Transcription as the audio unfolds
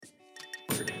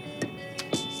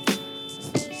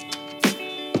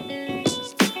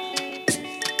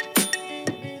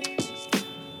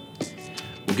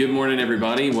Good morning,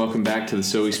 everybody. Welcome back to the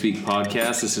So We Speak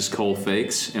podcast. This is Cole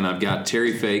Feix, and I've got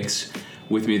Terry Feix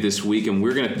with me this week, and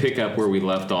we're going to pick up where we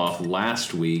left off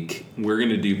last week. We're going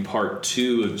to do part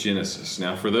 2 of Genesis.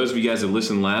 Now, for those of you guys that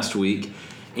listened last week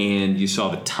and you saw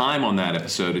the time on that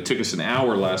episode, it took us an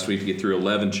hour last week to get through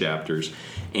 11 chapters,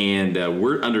 and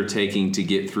we're undertaking to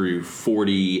get through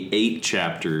 48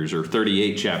 chapters or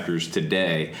 38 chapters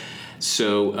today.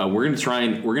 So we're going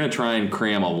to try and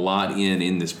cram a lot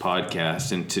in this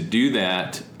podcast, and to do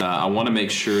that, I want to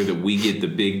make sure that we get the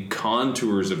big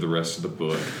contours of the rest of the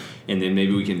book, and then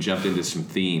maybe we can jump into some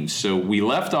themes. So we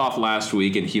left off last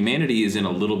week, and humanity is in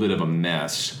a little bit of a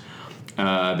mess.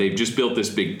 They've just built this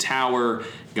big tower.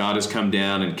 God has come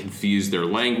down and confused their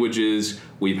languages.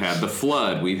 We've had the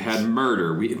flood. We've had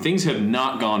murder. Things have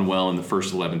not gone well in the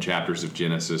first 11 chapters of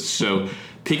Genesis. So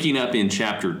picking up in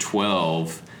chapter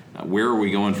 12. Where are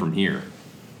we going from here?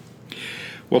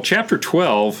 Well, chapter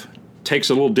 12 takes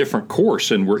a little different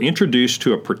course, and we're introduced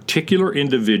to a particular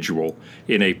individual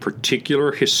in a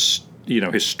particular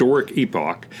historic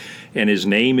epoch, and his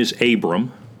name is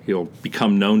Abram. He'll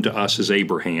become known to us as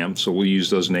Abraham, so we'll use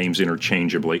those names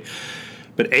interchangeably.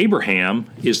 But Abraham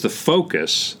is the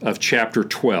focus of chapter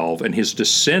 12, and his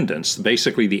descendants,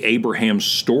 basically the Abraham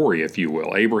story, if you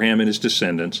will, Abraham and his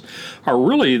descendants, are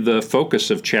really the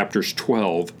focus of chapters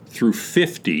 12 through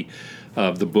 50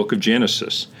 of the book of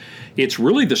Genesis. It's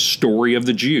really the story of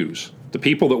the Jews. The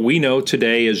people that we know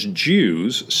today as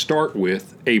Jews start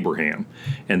with Abraham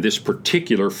and this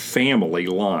particular family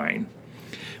line.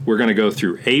 We're going to go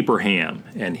through Abraham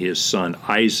and his son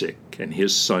Isaac and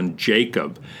his son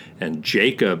Jacob. And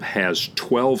Jacob has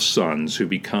 12 sons who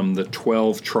become the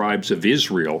 12 tribes of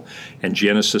Israel. And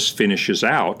Genesis finishes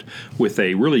out with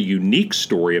a really unique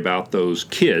story about those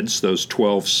kids, those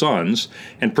 12 sons,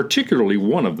 and particularly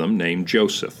one of them named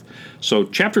Joseph. So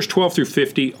chapters 12 through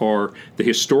 50 are the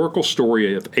historical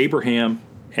story of Abraham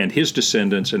and his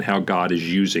descendants and how God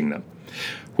is using them.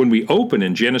 When we open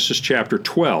in Genesis chapter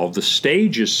 12, the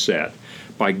stage is set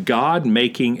by God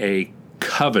making a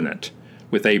covenant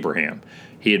with Abraham.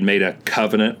 He had made a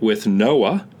covenant with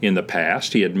Noah in the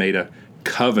past. He had made a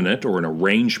covenant or an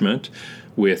arrangement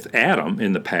with Adam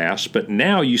in the past. But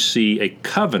now you see a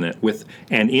covenant with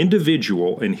an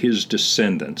individual and his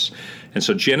descendants. And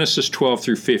so Genesis 12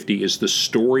 through 50 is the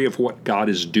story of what God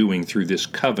is doing through this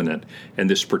covenant and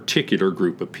this particular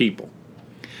group of people.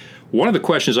 One of the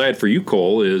questions I had for you,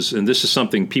 Cole, is, and this is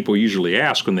something people usually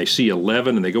ask when they see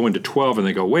 11 and they go into 12 and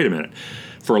they go, wait a minute.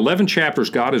 For 11 chapters,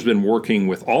 God has been working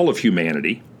with all of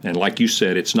humanity, and like you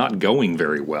said, it's not going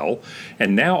very well.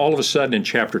 And now all of a sudden in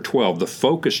chapter 12, the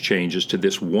focus changes to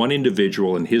this one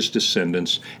individual and his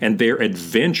descendants and their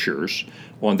adventures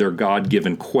on their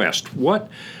God-given quest.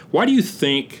 Why do you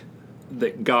think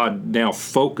that God now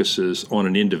focuses on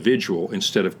an individual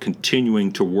instead of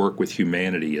continuing to work with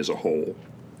humanity as a whole?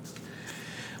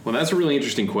 Well, that's a really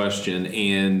interesting question,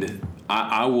 and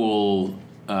I will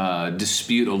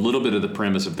dispute a little bit of the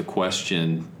premise of the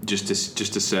question just to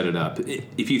set it up.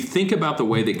 If you think about the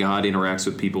way that God interacts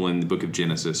with people in the book of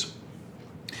Genesis,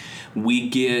 we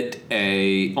get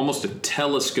almost a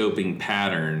telescoping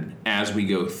pattern as we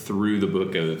go through the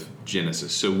book of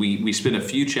Genesis. So we spend a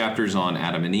few chapters on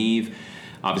Adam and Eve.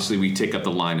 Obviously, we take up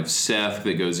the line of Seth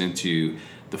that goes into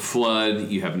the flood.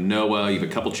 You have Noah, you have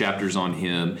a couple chapters on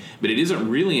him, but it isn't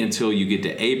really until you get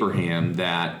to Abraham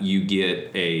that you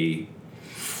get a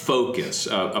focus,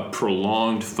 a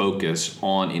prolonged focus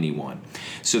on anyone.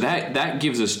 So that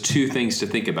gives us two things to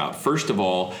think about. First of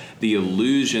all, the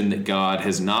illusion that God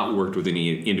has not worked with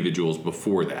any individuals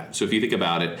before that. So if you think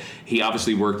about it, he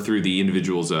obviously worked through the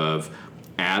individuals of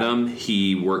Adam,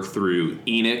 he worked through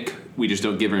Enoch. We just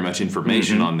don't get very much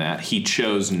information on that. He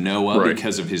chose Noah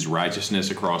because of his righteousness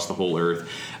across the whole earth.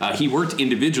 He worked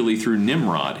individually through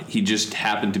Nimrod. He just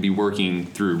happened to be working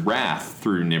through wrath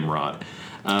through Nimrod.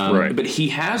 But he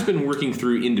has been working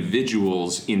through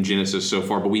individuals in Genesis so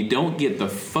far, but we don't get the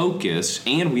focus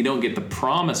and we don't get the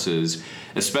promises,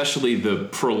 especially the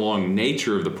prolonged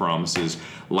nature of the promises,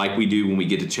 like we do when we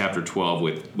get to chapter 12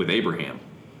 with Abraham.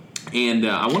 And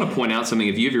I want to point out something.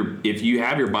 If you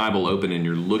have your Bible open and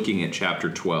you're looking at chapter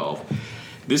 12,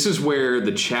 this is where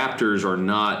the chapters are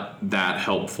not that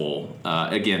helpful.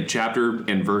 Again, chapter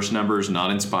and verse numbers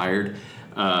not inspired.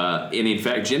 And in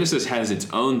fact, Genesis has its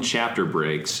own chapter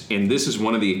breaks, and this is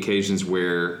one of the occasions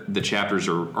where the chapters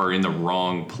are in the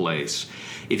wrong place.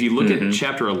 If you look at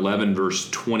chapter 11, verse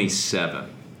 27,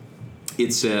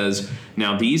 it says,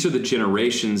 "Now these are the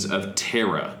generations of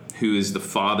Terah, who is the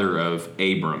father of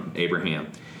Abraham.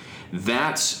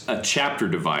 That's a chapter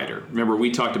divider. Remember,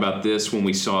 we talked about this when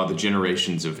we saw the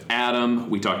generations of Adam.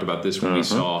 We talked about this when we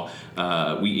saw,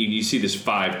 you see this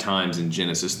 5 times in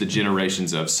Genesis, the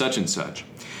generations of such and such.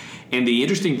 And the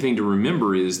interesting thing to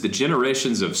remember is the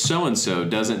generations of so-and-so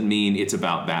doesn't mean it's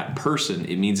about that person.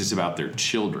 It means it's about their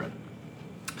children.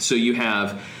 So you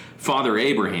have Father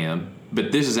Abraham,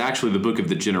 but this is actually the book of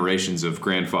the generations of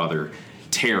grandfather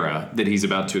Terah that he's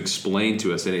about to explain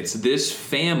to us. And it's this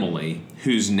family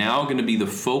who's now going to be the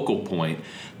focal point,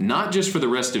 not just for the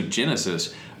rest of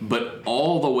Genesis, but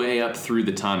all the way up through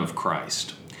the time of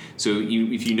Christ. So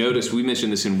if you notice, we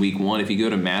mentioned this in week 1, if you go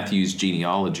to Matthew's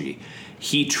genealogy,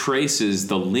 he traces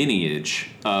the lineage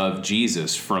of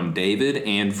Jesus from David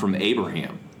and from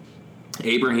Abraham.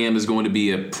 Abraham is going to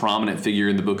be a prominent figure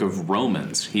in the book of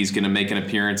Romans. He's going to make an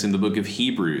appearance in the book of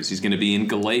Hebrews. He's going to be in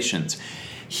Galatians.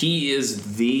 He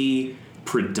is the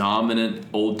predominant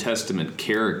Old Testament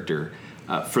character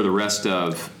for the rest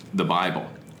of the Bible.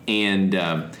 And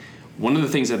one of the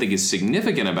things I think is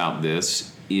significant about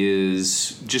this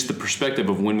is just the perspective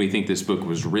of when we think this book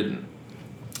was written.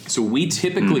 So we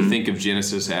typically think of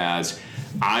Genesis as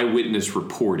eyewitness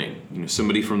reporting.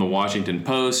 Somebody from the Washington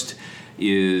Post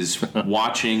is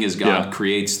watching as God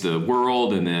creates the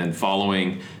world and then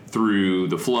following through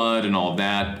the flood and all of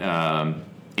that,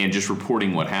 and just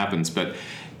reporting what happens. But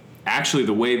actually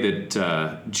the way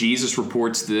that Jesus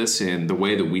reports this and the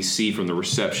way that we see from the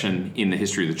reception in the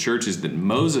history of the church is that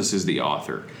Moses is the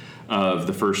author of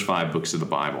the first 5 books of the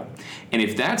Bible. And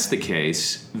if that's the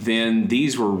case, then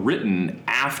these were written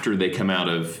after they come out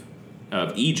of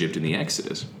Egypt in the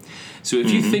Exodus. So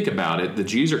if you think about it, the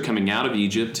Jews are coming out of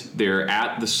Egypt. They're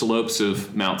at the slopes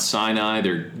of Mount Sinai.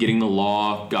 They're getting the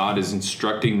law. God is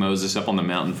instructing Moses up on the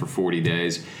mountain for 40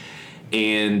 days.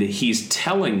 And he's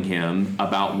telling him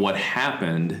about what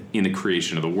happened in the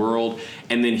creation of the world.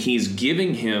 And then he's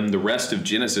giving him the rest of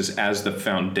Genesis as the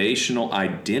foundational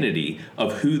identity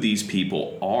of who these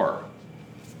people are.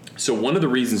 So one of the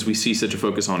reasons we see such a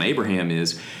focus on Abraham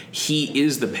is he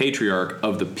is the patriarch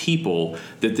of the people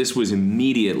that this was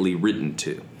immediately written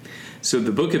to. So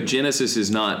the book of Genesis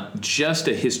is not just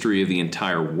a history of the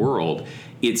entire world.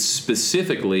 It's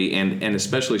specifically, and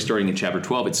especially starting in chapter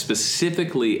 12, it's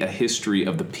specifically a history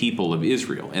of the people of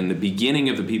Israel. And the beginning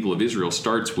of the people of Israel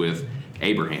starts with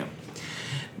Abraham.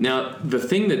 Now, the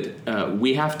thing that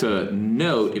we have to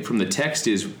note from the text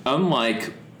is,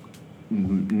 unlike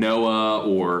Noah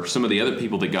or some of the other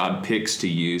people that God picks to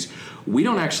use, we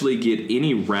don't actually get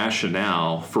any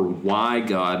rationale for why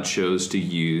God chose to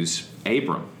use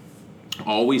Abram.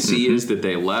 All we see is that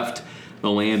they left the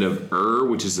land of Ur,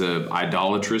 which is an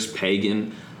idolatrous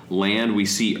pagan land. We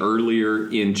see earlier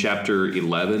in chapter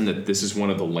 11 that this is one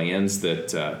of the lands that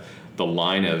the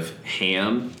line of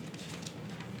Ham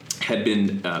had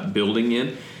been building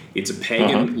in. It's a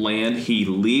pagan land. He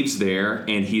leaves there,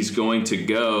 and he's going to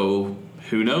go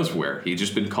who knows where. He's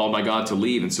just been called by God to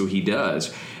leave, and so he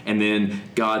does. And then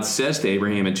God says to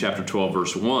Abraham in chapter 12,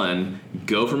 verse 1,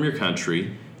 go from your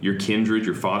country, your kindred,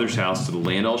 your father's house, to the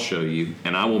land I'll show you,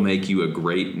 and I will make you a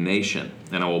great nation,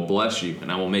 and I will bless you,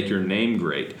 and I will make your name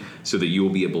great, so that you will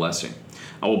be a blessing.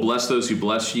 I will bless those who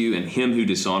bless you, and him who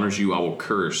dishonors you I will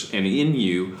curse, and in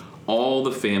you all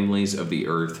the families of the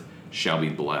earth shall be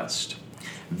blessed.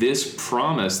 This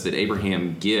promise that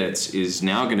Abraham gets is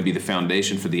now going to be the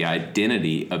foundation for the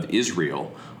identity of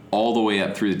Israel all the way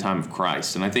up through the time of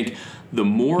Christ. And I think the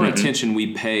more attention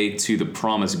we pay to the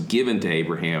promise given to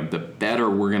Abraham, the better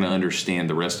we're going to understand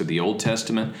the rest of the Old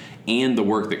Testament and the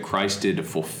work that Christ did to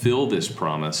fulfill this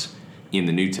promise in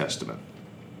the New Testament.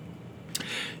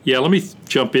 Yeah, let me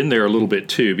jump in there a little bit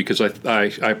too, because I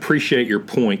appreciate your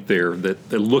point there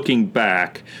that looking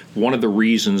back, one of the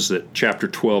reasons that chapter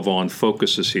 12 on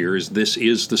focuses here is this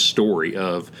is the story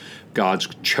of God's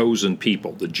chosen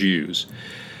people, the Jews.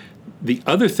 The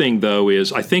other thing, though,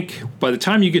 is I think by the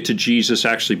time you get to Jesus,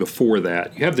 actually before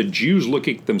that, you have the Jews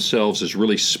looking at themselves as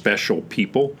really special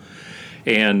people.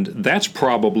 And that's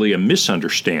probably a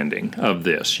misunderstanding of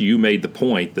this. You made the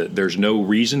point that there's no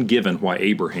reason given why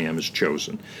Abraham is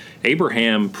chosen.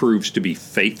 Abraham proves to be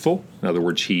faithful. In other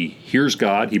words, he hears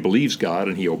God, he believes God,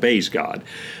 and he obeys God.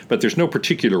 But there's no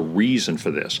particular reason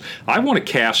for this. I want to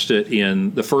cast it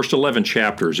in the first 11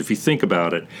 chapters. If you think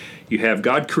about it, you have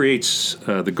God creates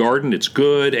the garden, it's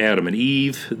good. Adam and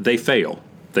Eve, they fail,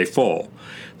 they fall.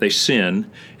 They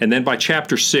sin, and then by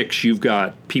chapter 6, you've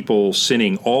got people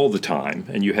sinning all the time,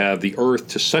 and you have the earth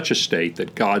to such a state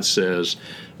that God says,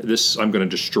 I'm going to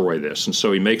destroy this. And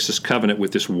so he makes this covenant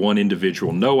with this one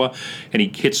individual, Noah, and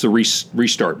he hits the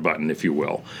restart button, if you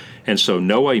will. And so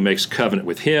Noah, he makes covenant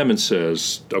with him and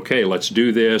says, okay, let's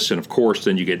do this. And of course,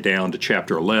 then you get down to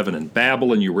chapter 11 in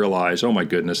Babel, and you realize, oh my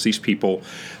goodness, these people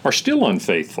are still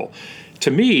unfaithful. To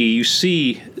me, you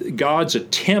see God's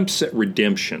attempts at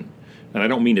redemption. And I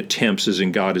don't mean attempts as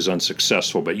in God is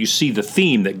unsuccessful, but you see the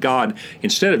theme that God,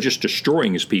 instead of just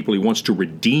destroying his people, he wants to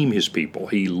redeem his people.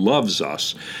 He loves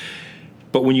us.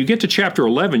 But when you get to chapter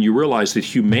 11, you realize that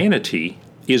humanity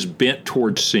is bent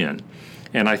towards sin.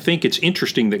 And I think it's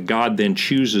interesting that God then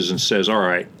chooses and says, all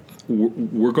right,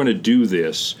 we're going to do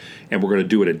this, and we're going to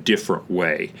do it a different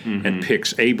way, and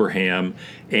picks Abraham.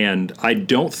 And I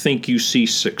don't think you see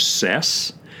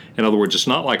success. In other words, it's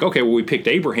not like, okay, well, we picked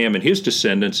Abraham and his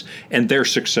descendants, and they're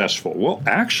successful. Well,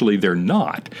 actually, they're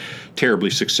not terribly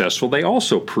successful. They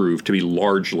also prove to be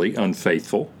largely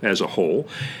unfaithful as a whole.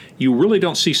 You really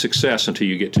don't see success until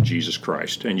you get to Jesus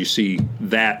Christ, and you see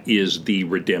that is the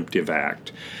redemptive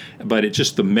act. But it's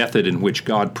just the method in which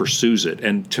God pursues it.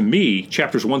 And to me,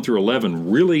 chapters 1 through 11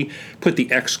 really put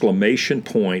the exclamation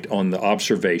point on the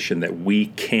observation that we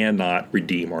cannot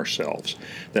redeem ourselves,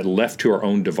 that left to our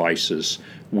own devices,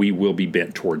 we will be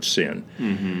bent towards sin.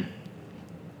 Mm-hmm.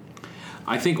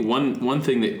 I think one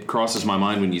thing that crosses my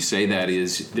mind when you say that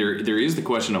is there is the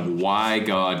question of why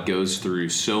God goes through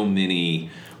so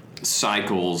many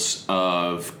cycles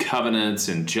of covenants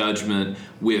and judgment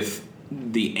with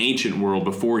the ancient world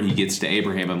before he gets to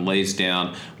Abraham and lays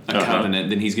down a covenant.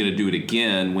 Then he's going to do it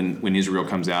again when Israel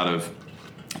comes out of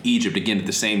Egypt, again at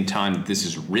the same time that this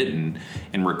is written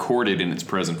and recorded in its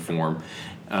present form.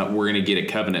 We're going to get a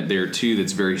covenant there too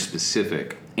that's very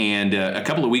specific. And a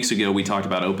couple of weeks ago we talked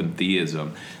about open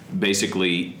theism.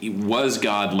 Basically, was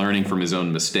God learning from his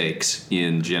own mistakes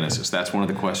in Genesis? That's one of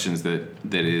the questions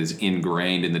that is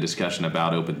ingrained in the discussion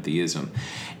about open theism.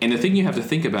 And the thing you have to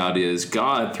think about is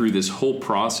God, through this whole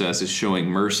process, is showing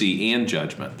mercy and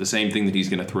judgment, the same thing that he's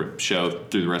going to show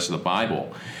through the rest of the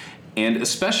Bible. And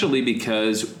especially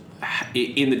because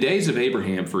in the days of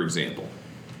Abraham, for example,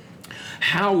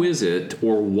 how is it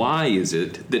or why is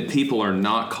it that people are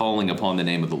not calling upon the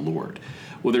name of the Lord?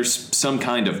 Well, there's some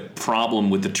kind of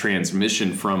problem with the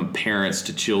transmission from parents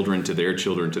to children to their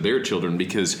children to their children,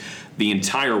 because the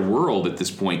entire world at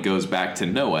this point goes back to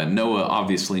Noah. Noah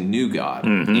obviously knew God,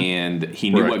 and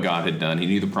he knew what God had done. He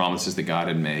knew the promises that God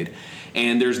had made.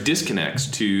 And there's disconnects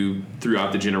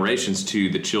throughout the generations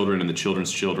to the children and the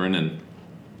children's children, and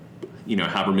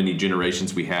however many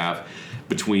generations we have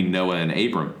between Noah and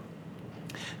Abram.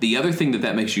 The other thing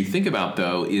that makes you think about,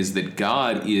 though, is that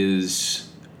God is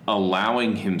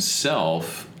allowing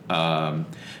himself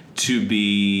to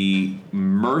be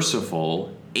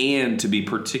merciful and to be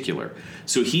particular.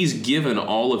 So he's given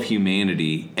all of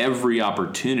humanity every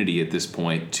opportunity at this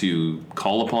point to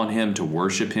call upon him, to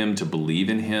worship him, to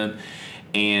believe in him.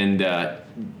 And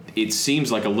it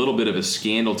seems like a little bit of a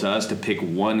scandal to us to pick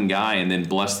one guy and then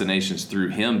bless the nations through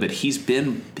him. But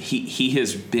he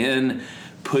has been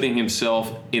putting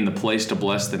himself in the place to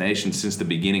bless the nation since the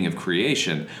beginning of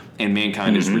creation, and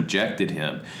mankind has rejected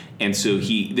him. And so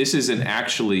this isn't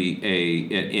actually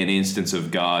an instance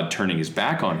of God turning his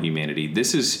back on humanity.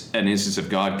 This is an instance of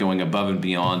God going above and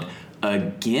beyond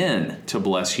again to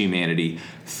bless humanity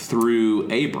through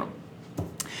Abram.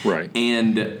 Right.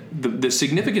 And the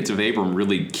significance of Abram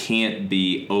really can't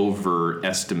be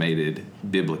overestimated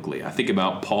biblically. I think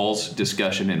about Paul's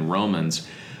discussion in Romans.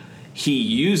 He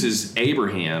uses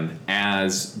Abraham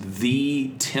as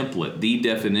the template, the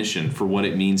definition for what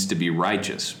it means to be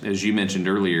righteous. As you mentioned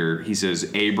earlier, he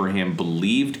says Abraham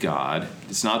believed God.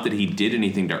 It's not that he did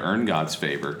anything to earn God's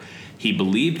favor. He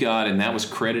believed God, and that was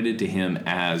credited to him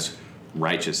as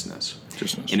righteousness.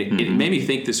 And it made me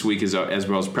think this week as I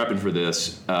was prepping for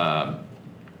this,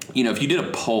 if you did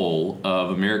a poll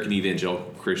of American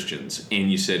evangelical Christians and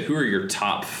you said, who are your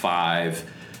top 5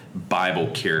 Bible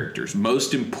characters,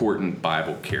 most important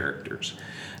Bible characters?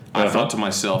 I thought to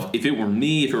myself, if it were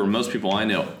me, if it were most people I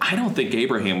know, I don't think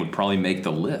Abraham would probably make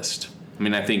the list. I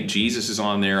mean, I think Jesus is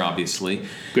on there, obviously.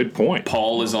 Good point.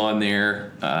 Paul is on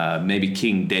there. Maybe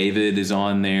King David is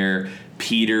on there.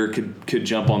 Peter could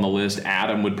jump on the list.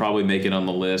 Adam would probably make it on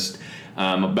the list.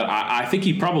 But I think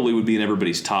he probably would be in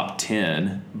everybody's top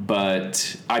 10.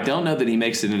 But I don't know that he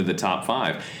makes it into the top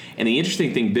 5. And the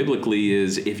interesting thing biblically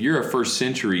is if you're a first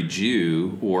century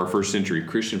Jew or a first century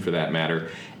Christian for that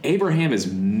matter, Abraham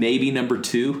is maybe number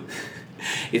 2.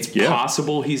 It's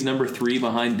possible he's number 3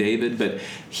 behind David, but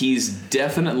he's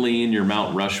definitely in your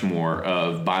Mount Rushmore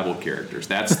of Bible characters.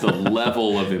 That's the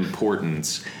level of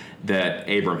importance that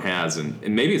Abram has. And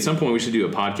maybe at some point we should do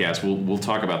a podcast. We'll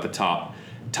talk about the top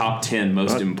 10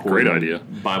 most important great idea.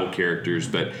 Bible characters.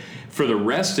 But for the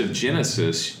rest of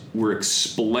Genesis, we're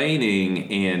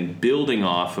explaining and building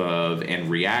off of and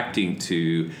reacting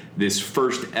to this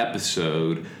first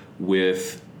episode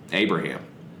with Abraham.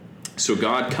 So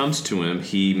God comes to him,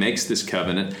 he makes this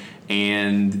covenant,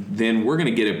 and then we're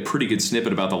going to get a pretty good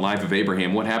snippet about the life of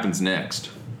Abraham. What happens next?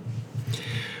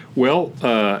 Well,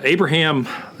 Abraham,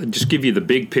 just give you the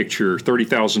big picture,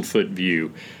 30,000-foot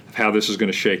view of how this is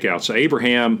going to shake out. So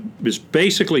Abraham is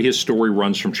basically, his story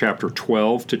runs from chapter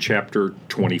 12 to chapter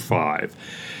 25.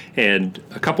 And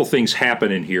a couple things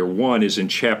happen in here. One is in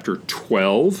chapter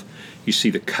 12, you see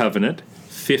the covenant.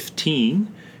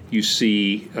 15, you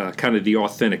see kind of the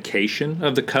authentication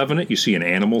of the covenant. You see an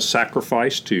animal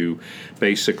sacrifice to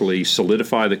basically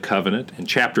solidify the covenant. In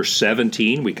chapter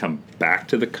 17, we come back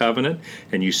to the covenant,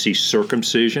 and you see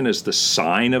circumcision as the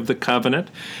sign of the covenant.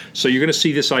 So you're going to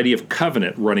see this idea of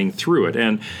covenant running through it.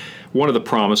 And one of the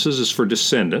promises is for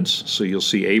descendants. So you'll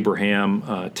see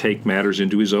Abraham take matters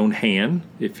into his own hand,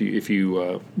 if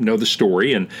you know the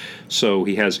story. And so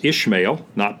he has Ishmael,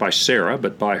 not by Sarah,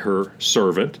 but by her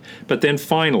servant. But then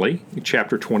finally, in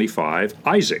chapter 25,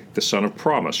 Isaac, the son of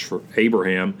promise for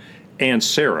Abraham and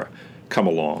Sarah, come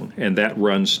along. And that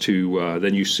runs to,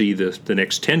 then you see the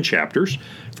next 10 chapters,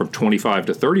 from 25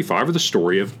 to 35, are the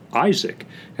story of Isaac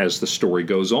as the story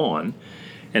goes on.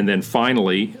 And then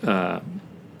finally,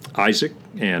 Isaac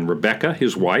and Rebekah,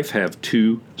 his wife, have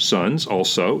 2 sons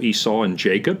also, Esau and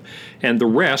Jacob. And the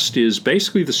rest is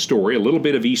basically the story, a little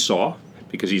bit of Esau,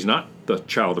 because he's not the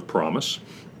child of promise.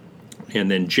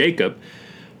 And then Jacob,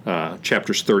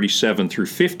 chapters 37 through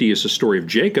 50, is the story of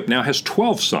Jacob, now has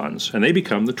 12 sons, and they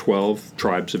become the 12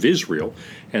 tribes of Israel.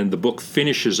 And the book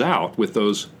finishes out with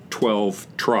those 12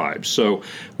 tribes. So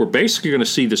we're basically going to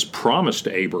see this promise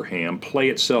to Abraham play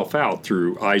itself out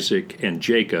through Isaac and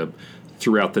Jacob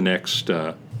throughout the next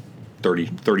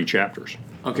 30 chapters.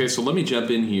 Okay, so let me jump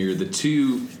in here. The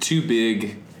two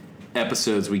big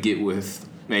episodes we get with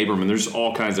Abram, and there's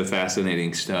all kinds of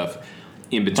fascinating stuff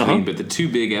in between, but the 2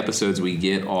 big episodes we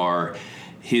get are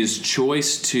his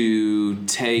choice to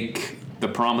take the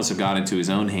promise of God into his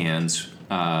own hands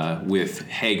with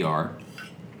Hagar,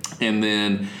 and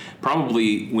then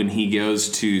probably when he goes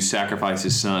to sacrifice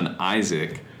his son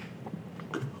Isaac,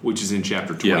 which is in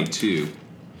chapter 22.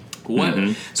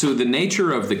 Yeah. So the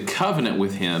nature of the covenant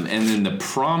with him and then the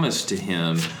promise to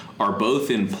him are both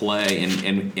in play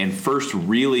and first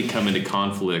really come into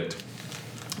conflict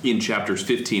in chapters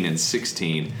 15 and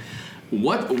 16.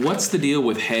 What's the deal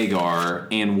with Hagar,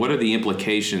 and what are the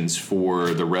implications for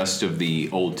the rest of the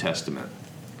Old Testament?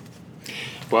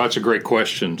 Well, that's a great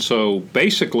question. So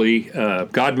basically,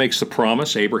 God makes the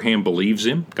promise. Abraham believes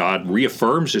him. God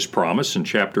reaffirms his promise in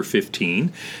chapter 15.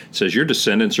 It says, your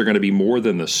descendants are going to be more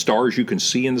than the stars you can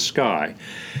see in the sky.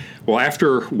 Well,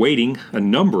 after waiting a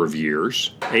number of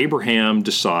years, Abraham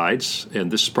decides,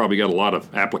 and this has probably got a lot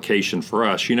of application for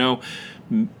us,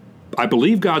 I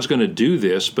believe God's going to do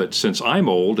this, but since I'm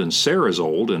old and Sarah's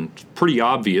old and pretty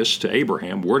obvious to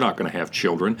Abraham, we're not going to have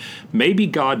children, maybe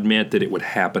God meant that it would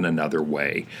happen another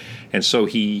way. And so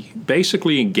he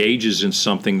basically engages in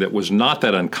something that was not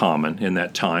that uncommon in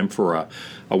that time for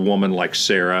a woman like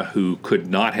Sarah who could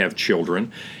not have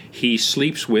children. He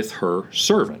sleeps with her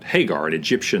servant, Hagar, an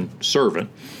Egyptian servant,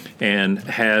 and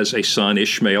has a son,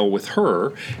 Ishmael, with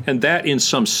her. And that, in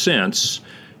some sense,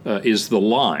 is the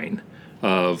line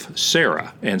of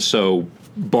Sarah. And so,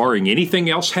 barring anything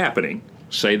else happening,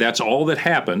 say that's all that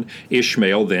happened,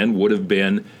 Ishmael then would have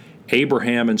been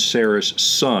Abraham and Sarah's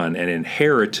son and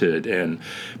inherited and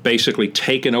basically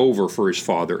taken over for his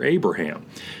father Abraham.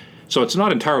 So it's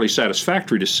not entirely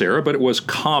satisfactory to Sarah, but it was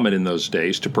common in those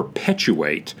days to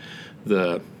perpetuate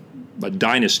the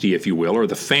dynasty, if you will, or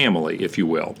the family, if you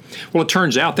will. Well, it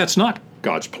turns out that's not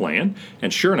God's plan,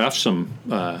 and sure enough, some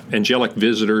angelic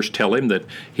visitors tell him that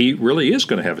he really is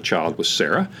going to have a child with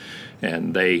Sarah,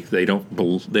 and they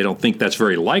don't think that's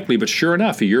very likely. But sure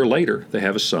enough, a year later, they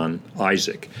have a son,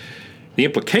 Isaac. The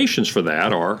implications for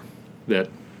that are that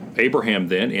Abraham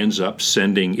then ends up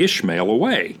sending Ishmael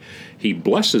away. He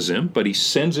blesses him, but he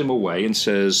sends him away and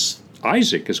says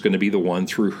Isaac is going to be the one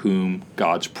through whom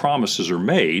God's promises are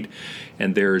made,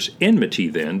 and there's enmity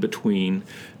then between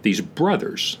these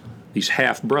brothers. These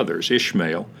half-brothers,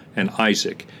 Ishmael and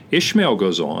Isaac. Ishmael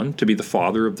goes on to be the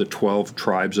father of the 12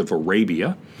 tribes of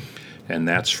Arabia, and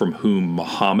that's from whom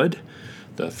Muhammad,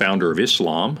 the founder of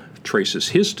Islam, traces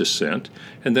his descent.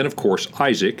 And then, of course,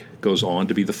 Isaac goes on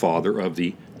to be the father of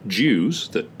the Jews,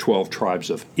 the 12 tribes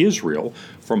of Israel,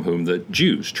 from whom the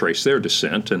Jews trace their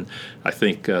descent. And I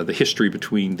think the history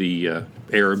between the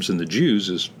Arabs and the Jews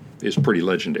is pretty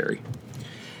legendary.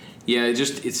 Yeah,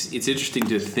 it's interesting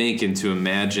to think and to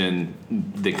imagine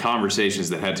the conversations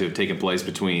that had to have taken place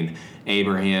between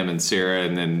Abraham and Sarah,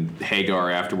 and then Hagar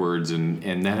afterwards,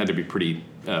 and that had to be pretty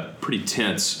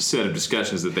tense set of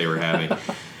discussions that they were having.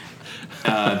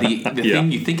 The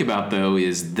thing you think about, though,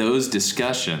 is those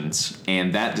discussions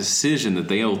and that decision that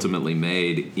they ultimately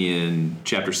made in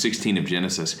chapter 16 of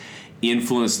Genesis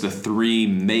influenced the three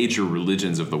major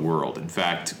religions of the world. In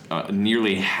fact,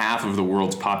 nearly half of the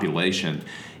world's population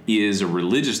is a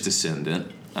religious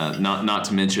descendant, not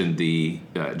to mention the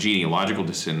genealogical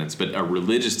descendants, but a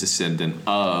religious descendant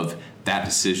of that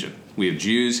decision. We have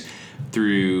Jews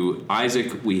through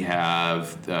Isaac. We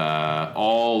have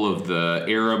all of the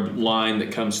Arab line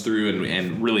that comes through,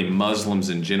 and really Muslims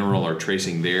in general are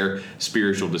tracing their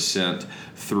spiritual descent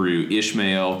through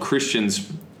Ishmael.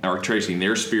 Christians are tracing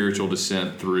their spiritual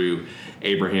descent through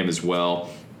Abraham as well.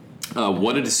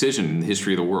 What a decision in the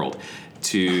history of the world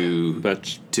to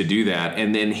do that.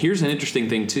 And then here's an interesting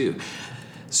thing too.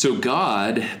 So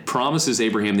God promises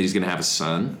Abraham that he's going to have a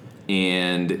son,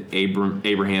 and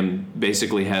Abraham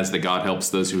basically has the God helps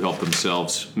those who help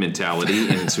themselves mentality,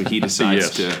 and so he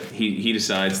decides he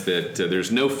decides that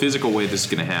there's no physical way this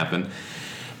is going to happen,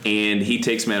 and he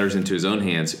takes matters into his own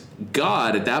hands.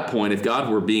 God, at that point, if God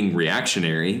were being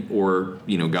reactionary, or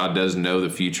God does know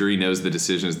the future, he knows the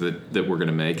decisions that we're going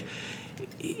to make.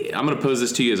 I'm going to pose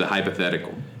this to you as a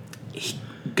hypothetical.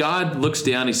 God looks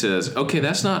down. He says, "Okay,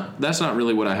 that's not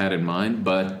really what I had in mind,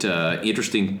 but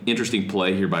interesting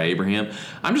play here by Abraham.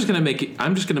 I'm just going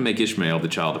to make Ishmael the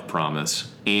child of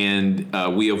promise, and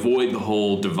we avoid the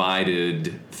whole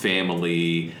divided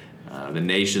family, the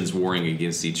nations warring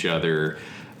against each other."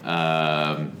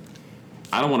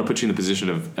 I don't want to put you in the position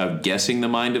of guessing the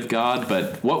mind of God,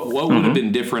 but what would have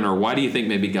been different, or why do you think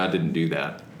maybe God didn't do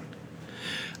that?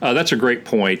 That's a great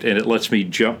point, and it lets me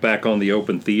jump back on the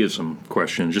open theism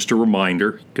question. Just a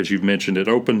reminder, because you've mentioned it,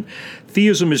 open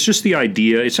theism is just the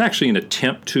idea. It's actually an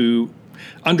attempt to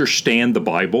understand the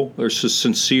Bible. There's a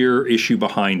sincere issue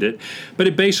behind it, but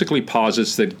it basically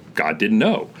posits that God didn't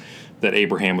know that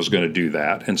Abraham was going to do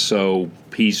that, and so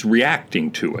he's reacting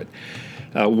to it.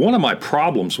 One of my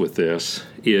problems with this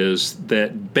is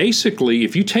that basically,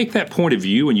 if you take that point of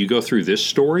view and you go through this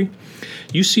story,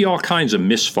 you see all kinds of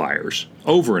misfires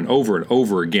over and over and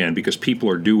over again because people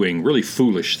are doing really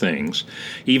foolish things.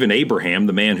 Even Abraham,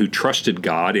 the man who trusted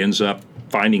God, ends up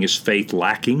finding his faith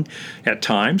lacking at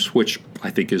times, which I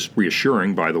think is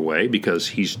reassuring, by the way, because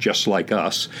he's just like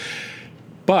us.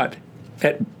 But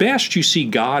at best, you see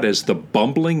God as the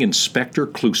bumbling Inspector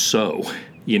Clouseau,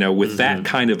 with that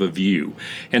kind of a view.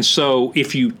 And so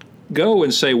if you go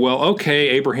and say, well, okay,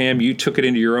 Abraham, you took it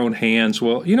into your own hands.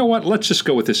 Well, you know what? Let's just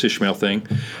go with this Ishmael thing.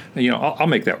 I'll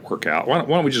make that work out. Why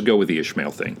don't we just go with the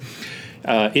Ishmael thing?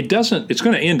 It's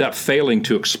going to end up failing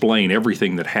to explain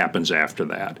everything that happens after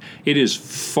that. It is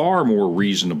far more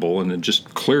reasonable and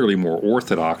just clearly more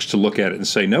orthodox to look at it and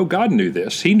say, no, God knew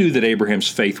this. He knew that Abraham's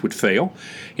faith would fail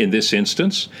in this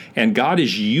instance, and God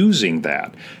is using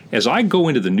that. As I go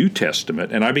into the New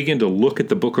Testament and I begin to look at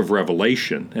the book of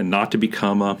Revelation, and not to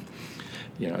become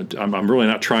I'm really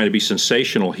not trying to be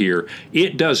sensational here.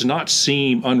 It does not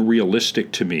seem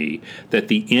unrealistic to me that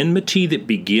the enmity that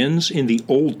begins in the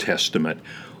Old Testament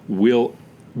will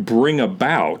bring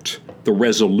about the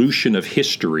resolution of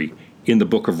history in the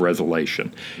book of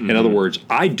Revelation. In other words,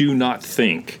 I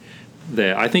think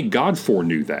God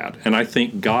foreknew that, and I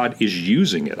think God is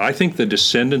using it. I think the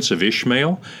descendants of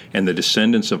Ishmael and the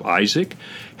descendants of Isaac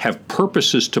have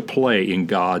purposes to play in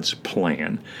God's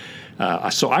plan.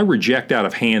 So I reject out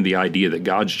of hand the idea that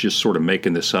God's just sort of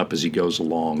making this up as he goes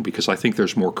along, because I think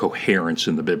there's more coherence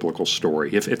in the biblical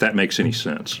story, if that makes any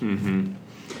sense. Mm-hmm.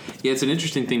 Yeah, it's an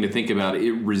interesting thing to think about.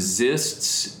 It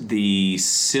resists the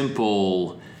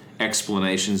simple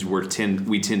explanations we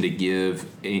tend to give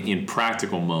in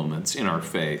practical moments in our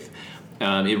faith.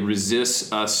 It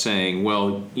resists us saying,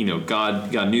 well,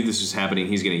 God knew this was happening,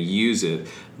 he's going to use it.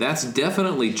 That's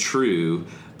definitely true,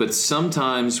 but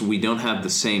sometimes we don't have the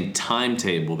same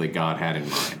timetable that God had in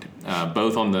mind,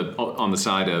 both on the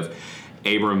side of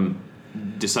Abram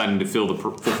deciding to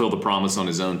fulfill the promise on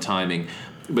his own timing,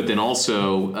 but then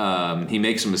also he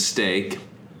makes a mistake.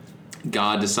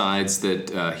 God decides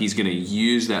that he's going to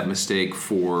use that mistake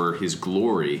for his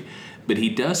glory, but he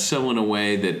does so in a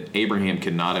way that Abraham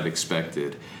could not have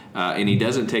expected, and he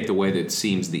doesn't take the way that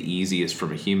seems the easiest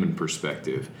from a human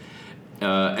perspective.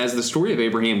 As the story of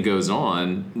Abraham goes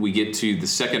on, we get to the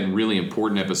second really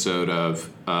important episode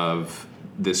of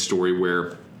this story,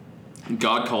 where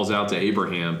God calls out to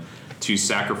Abraham to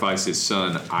sacrifice his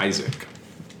son Isaac,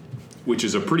 which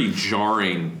is a pretty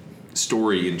jarring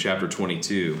story in chapter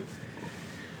 22.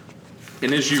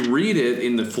 And as you read it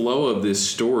in the flow of this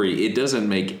story, it doesn't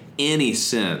make any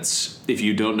sense if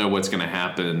you don't know what's going to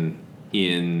happen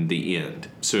in the end.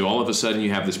 So all of a sudden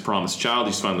you have this promised child.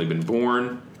 He's finally been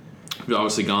born. He's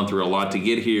obviously gone through a lot to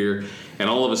get here. And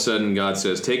all of a sudden God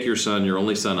says, take your son, your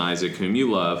only son Isaac, whom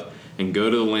you love, and go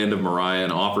to the land of Moriah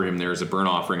and offer him there as a burnt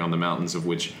offering on the mountains of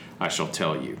which I shall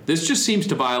tell you. This just seems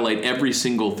to violate every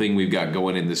single thing we've got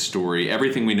going in this story,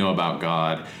 everything we know about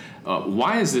God.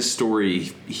 Why is this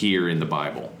story here in the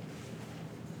Bible?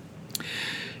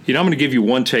 I'm going to give you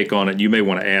one take on it. You may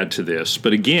want to add to this.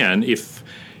 But again, if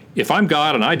I'm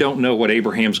God and I don't know what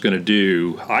Abraham's going to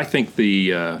do, I think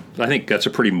that's a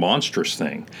pretty monstrous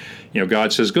thing.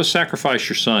 God says, go sacrifice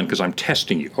your son because I'm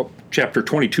testing you. Chapter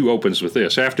 22 opens with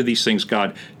this. After these things,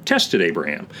 God tested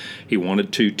Abraham. He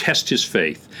wanted to test his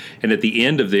faith. And at the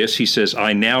end of this, he says,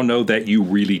 I now know that you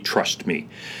really trust me.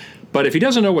 But if he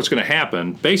doesn't know what's going to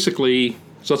happen, basically,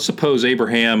 so let's suppose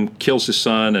Abraham kills his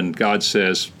son and God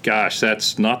says, gosh,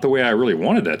 that's not the way I really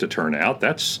wanted that to turn out.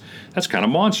 That's kind of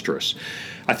monstrous.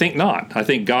 I think not. I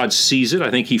think God sees it.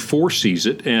 I think he foresees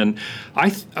it. And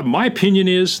my opinion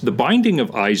is the binding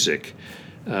of Isaac,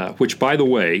 which, by the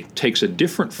way, takes a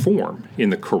different form in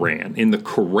the Quran. In the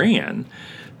Quran,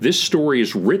 this story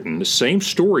is written, the same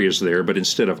story is there, but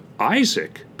instead of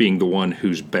Isaac being the one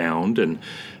who's bound and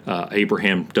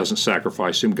Abraham doesn't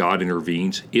sacrifice him, God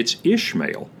intervenes, it's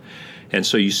Ishmael. And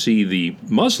so you see the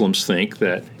Muslims think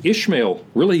that Ishmael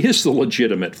really is the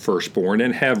legitimate firstborn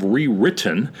and have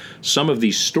rewritten some of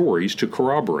these stories to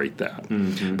corroborate that.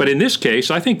 Mm-hmm. But in this case,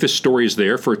 I think this story is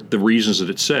there for the reasons that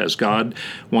it says. God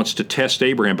wants to test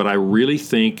Abraham, but I really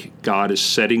think God is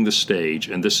setting the stage,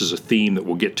 and this is a theme that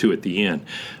we'll get to at the end.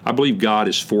 I believe God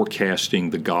is forecasting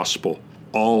the gospel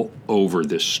all over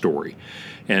this story.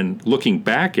 And looking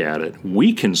back at it,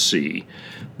 we can see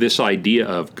this idea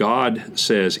of God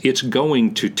says it's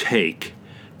going to take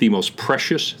the most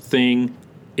precious thing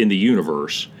in the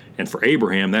universe, and for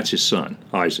Abraham, that's his son,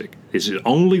 Isaac. It's his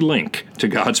only link to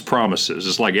God's promises.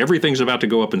 It's like everything's about to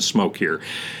go up in smoke here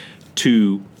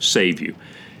to save you.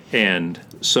 And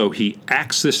so he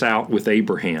acts this out with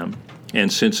Abraham.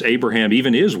 And since Abraham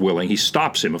even is willing, he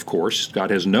stops him, of course.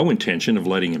 God has no intention of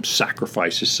letting him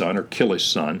sacrifice his son or kill his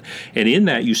son. And in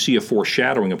that, you see a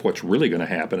foreshadowing of what's really going to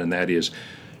happen, and that is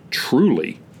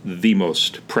truly the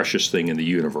most precious thing in the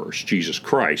universe, Jesus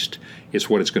Christ, is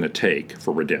what it's going to take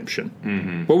for redemption.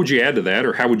 Mm-hmm. What would you add to that,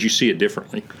 or how would you see it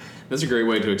differently? That's a great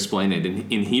way to explain it.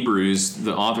 In Hebrews,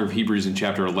 the author of Hebrews in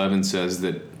chapter 11 says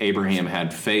that Abraham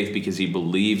had faith because he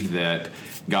believed that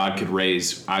God could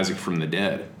raise Isaac from the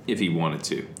dead if he wanted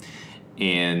to,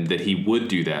 and that he would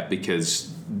do that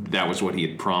because that was what he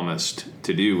had promised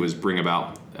to do, was bring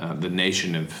about the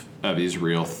nation of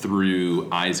Israel through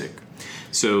Isaac.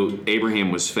 So Abraham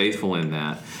was faithful in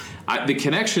that. The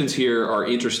connections here are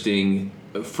interesting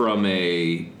from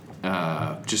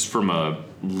just from a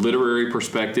literary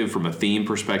perspective, from a theme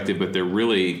perspective, but they're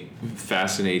really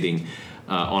fascinating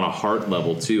on a heart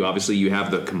level too. Obviously, you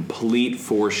have the complete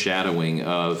foreshadowing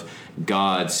of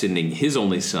God sending his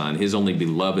only son, his only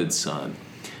beloved son,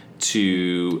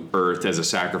 to earth as a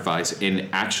sacrifice and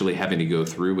actually having to go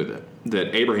through with it.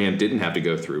 That Abraham didn't have to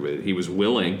go through with it. He was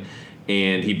willing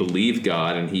and he believed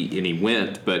God and he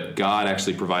went, but God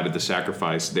actually provided the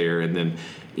sacrifice there. And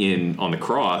then on the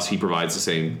cross, he provides the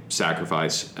same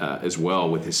sacrifice as well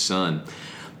with his son.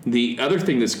 The other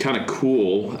thing that's kind of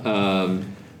cool, and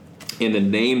the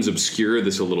names obscure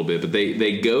this a little bit, but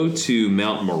they go to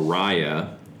Mount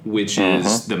Moriah, which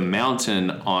is the mountain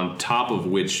on top of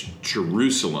which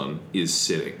Jerusalem is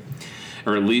sitting,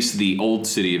 or at least the old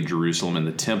city of Jerusalem and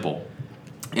the temple.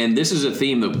 And this is a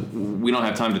theme that we don't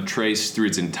have time to trace through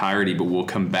its entirety, but we'll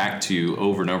come back to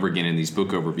over and over again in these book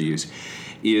overviews,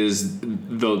 is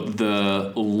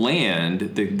the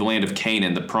land, the land of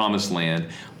Canaan, the promised land,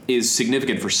 is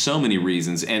significant for so many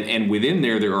reasons, and within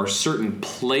there are certain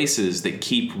places that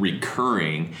keep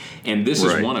recurring, and this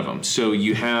is one of them. So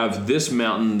you have this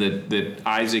mountain that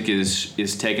Isaac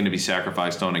is taken to be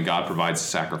sacrificed on, and God provides the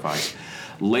sacrifice.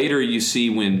 Later you see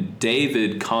when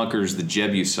David conquers the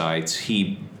Jebusites,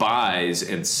 he buys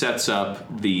and sets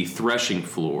up the threshing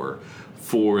floor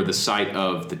for the site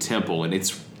of the temple, and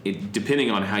it's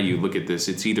depending on how you look at this,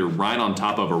 it's either right on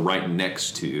top of or right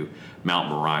next to Mount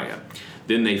Moriah.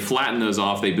 Then they flatten those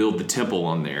off, they build the temple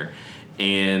on there.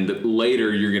 And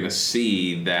later you're going to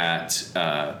see that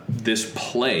this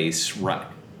place right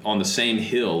on the same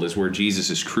hill is where Jesus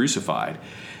is crucified.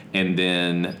 And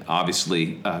then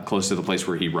obviously close to the place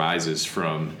where he rises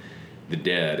from the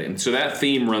dead. And so that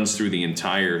theme runs through the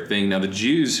entire thing. Now the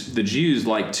Jews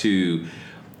like to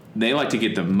they like to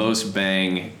get the most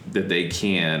bang that they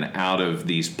can out of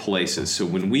these places. So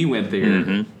when we went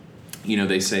there,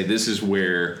 they say this is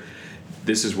where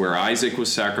Isaac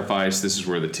was sacrificed. This is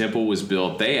where the temple was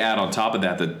built. They add on top of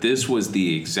that this was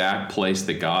the exact place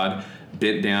that God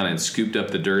bent down and scooped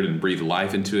up the dirt and breathed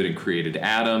life into it and created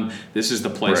Adam. This is the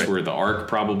place where the ark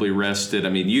probably rested. I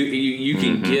mean, you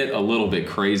can get a little bit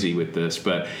crazy with this,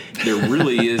 but there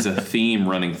really is a theme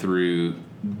running through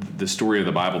the story of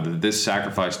the Bible that this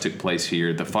sacrifice took place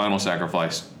here. The final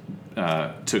sacrifice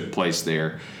took place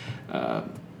there,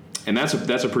 and that's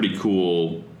a pretty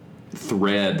cool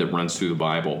thread that runs through the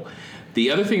Bible. The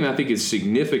other thing that I think is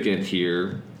significant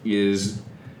here is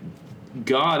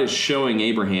God is showing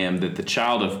Abraham that the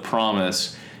child of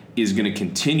promise is going to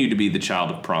continue to be the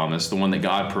child of promise, the one that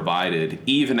God provided,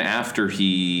 even after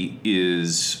he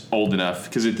is old enough,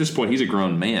 because at this point he's a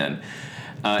grown man.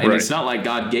 And it's not like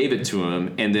God gave it to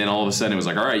him and then all of a sudden it was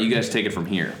like, all right, you guys take it from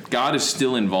here. God is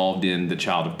still involved in the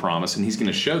child of promise, and he's going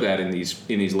to show that in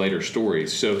these later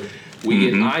stories. So we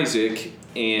get Isaac,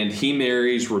 and he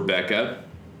marries Rebekah.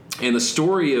 And the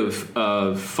story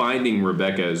of finding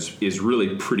Rebekah is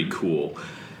really pretty cool.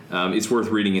 It's worth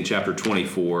reading in chapter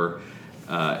 24.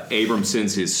 Abram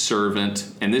sends his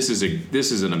servant, and this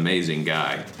is an amazing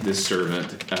guy, this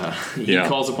servant. He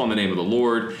calls upon the name of the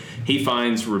Lord. He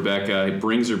finds Rebekah, he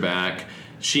brings her back.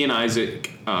 She and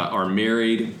Isaac are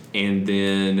married, and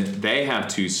then they have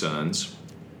two sons,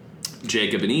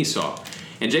 Jacob and Esau.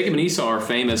 And Jacob and Esau are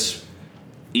famous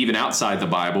even outside the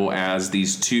Bible as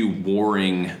these two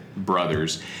warring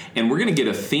brothers. And we're going to get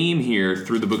a theme here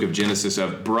through the book of Genesis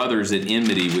of brothers at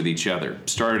enmity with each other.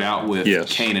 Started out with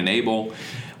Cain and Abel.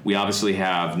 We obviously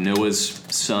have Noah's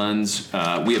sons.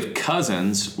 We have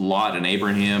cousins, Lot and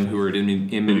Abraham, who are at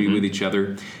enmity with each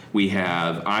other. We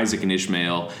have Isaac and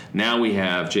Ishmael. Now we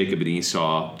have Jacob and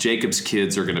Esau. Jacob's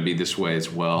kids are going to be this way as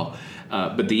well.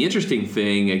 But the interesting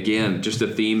thing, again, just a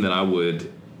theme that I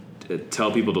would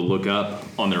tell people to look up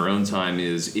on their own time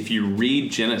is if you read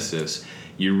Genesis,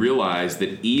 you realize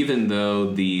that even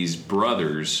though these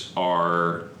brothers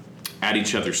are at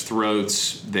each other's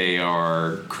throats, they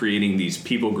are creating these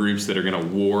people groups that are going to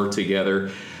war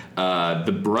together,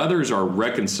 the brothers are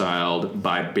reconciled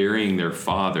by burying their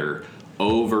father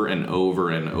over and over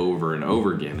and over and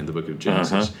over again in the book of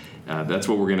Genesis. That's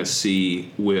what we're going to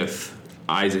see with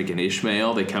Isaac and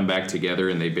Ishmael. They come back together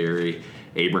and they bury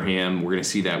Abraham. We're going to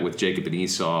see that with Jacob and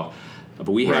Esau.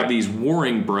 But we have these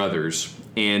warring brothers,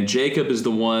 and Jacob is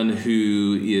the one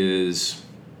who is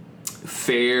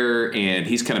fair, and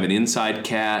he's kind of an inside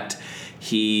cat.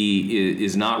 He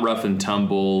is not rough and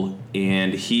tumble,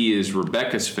 and he is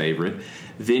Rebekah's favorite.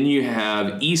 Then you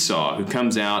have Esau, who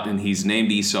comes out, and he's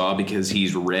named Esau because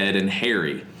he's red and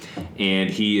hairy. And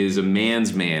he is a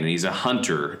man's man, and he's a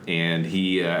hunter, and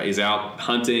he is out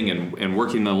hunting and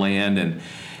working the land. And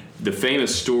the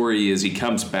famous story is he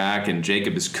comes back, and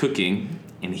Jacob is cooking,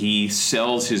 and he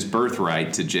sells his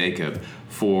birthright to Jacob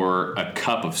for a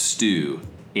cup of stew.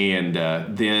 And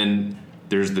then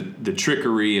there's the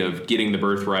trickery of getting the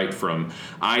birthright from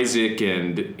Isaac,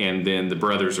 and then the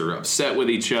brothers are upset with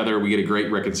each other. We get a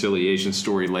great reconciliation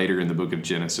story later in the book of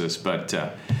Genesis. But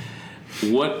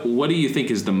what do you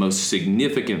think is the most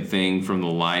significant thing from the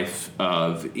life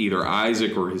of either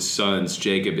Isaac or his sons,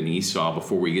 Jacob and Esau,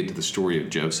 before we get to the story of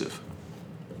Joseph?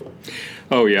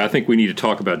 Oh, yeah, I think we need to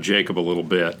talk about Jacob a little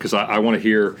bit, because I want to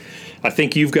hear, I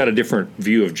think you've got a different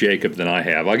view of Jacob than I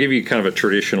have. I'll give you kind of a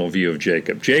traditional view of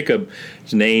Jacob.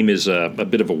 Jacob's name is a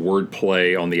bit of a word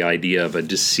play on the idea of a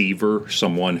deceiver,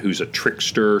 someone who's a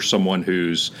trickster, someone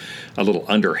who's a little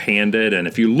underhanded. And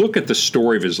if you look at the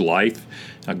story of his life,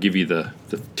 I'll give you the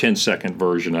 10-second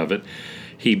version of it.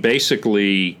 He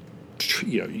basically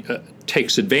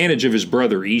takes advantage of his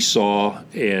brother Esau,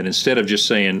 and instead of just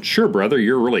saying, sure, brother,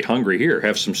 you're really hungry, here,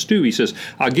 have some stew, he says,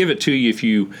 I'll give it to you if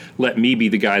you let me be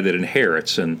the guy that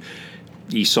inherits. And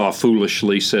Esau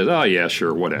foolishly says, oh, yeah,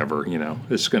 sure, whatever,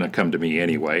 it's going to come to me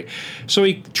anyway. So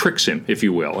he tricks him, if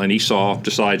you will, and Esau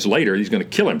decides later he's going to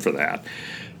kill him for that.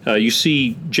 You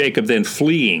see Jacob then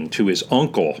fleeing to his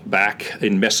uncle back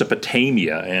in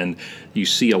Mesopotamia, and you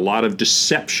see a lot of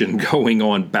deception going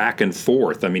on back and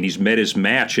forth. I mean, he's met his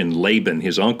match in Laban,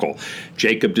 his uncle.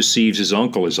 Jacob deceives his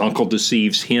uncle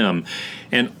deceives him.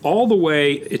 And all the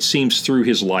way, it seems, through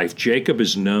his life, Jacob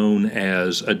is known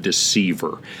as a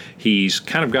deceiver. He's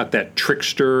kind of got that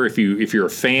trickster. If you're a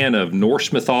fan of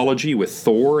Norse mythology with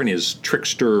Thor and his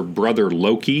trickster brother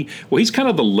Loki, well, he's kind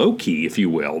of the Loki, if you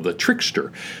will, the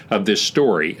trickster of this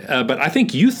story. But I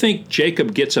think you think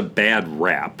Jacob gets a bad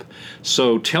rap.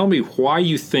 So tell me why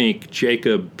you think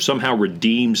Jacob somehow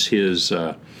redeems his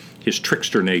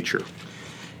trickster nature.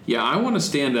 Yeah, I want to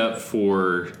stand up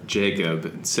for Jacob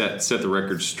and set the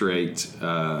record straight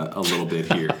a little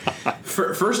bit here.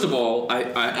 First of all,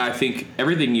 I think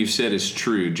everything you said is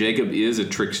true. Jacob is a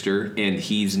trickster, and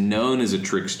he's known as a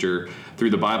trickster through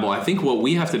the Bible. I think what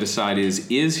we have to decide is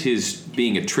his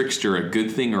being a trickster a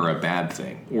good thing or a bad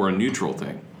thing or a neutral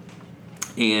thing?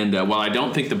 And while I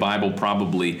don't think the Bible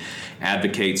probably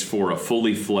advocates for a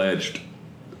fully fledged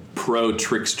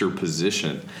pro-trickster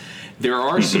position, there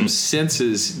are some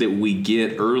senses that we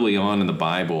get early on in the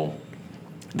Bible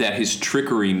that his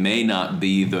trickery may not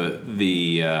be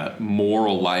the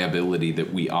moral liability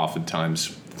that we oftentimes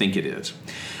think it is.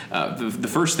 The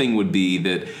first thing would be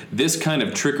that this kind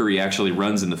of trickery actually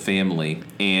runs in the family,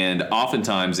 and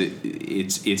oftentimes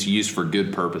it's used for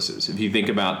good purposes. If you think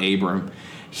about Abram,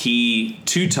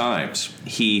 two times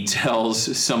he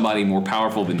tells somebody more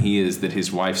powerful than he is that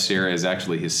his wife Sarah is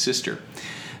actually his sister,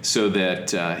 so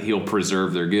that he'll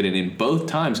preserve their good. And in both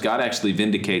times, God actually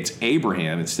vindicates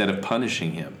Abraham instead of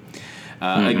punishing him.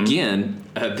 Again,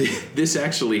 this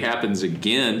actually happens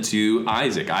again to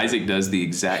Isaac. Isaac does the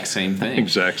exact same thing.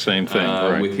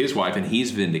 Right. With his wife, and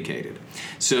he's vindicated.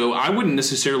 So I wouldn't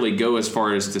necessarily go as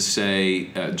far as to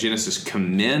say Genesis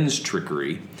commends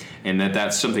trickery, and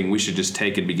that's something we should just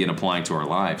take and begin applying to our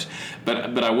lives.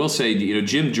 But I will say,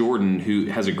 Jim Jordan, who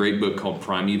has a great book called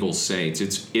Primeval Saints,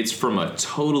 it's from a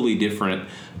totally different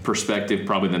perspective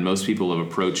probably than most people have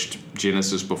approached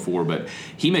Genesis before, but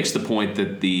he makes the point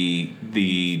that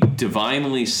the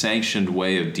divinely sanctioned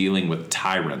way of dealing with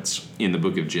tyrants in the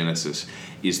book of Genesis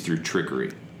is through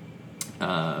trickery.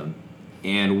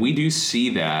 And we do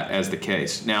see that as the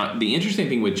case. Now, the interesting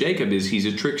thing with Jacob is he's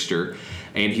a trickster,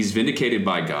 and he's vindicated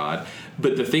by God,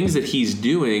 but the things that he's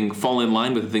doing fall in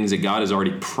line with the things that God has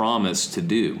already promised to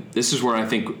do. This is where I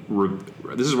think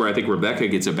Rebecca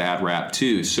gets a bad rap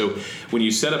too. So when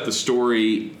you set up the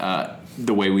story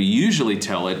the way we usually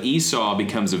tell it, Esau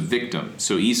becomes a victim.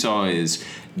 So Esau is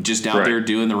just out there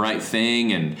doing the right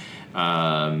thing, and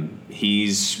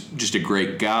he's just a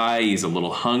great guy. He's a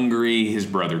little hungry. His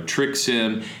brother tricks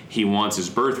him. He wants his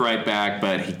birthright back,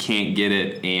 but he can't get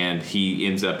it, and he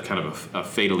ends up kind of a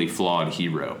fatally flawed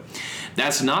hero.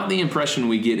 That's not the impression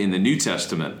we get in the New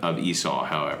Testament of Esau,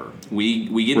 however.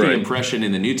 We get the impression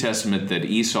in the New Testament that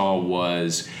Esau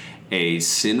was a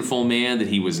sinful man, that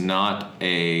he was not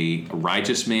a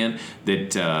righteous man,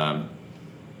 that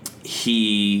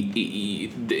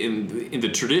in the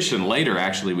tradition later,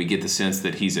 actually, we get the sense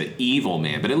that he's an evil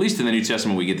man. But at least in the New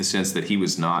Testament, we get the sense that he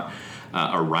was not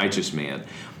a righteous man.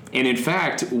 And in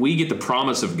fact, we get the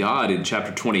promise of God in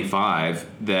chapter 25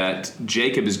 that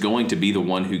Jacob is going to be the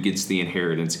one who gets the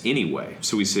inheritance anyway.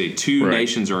 So we say, two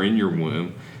nations are in your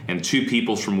womb, and two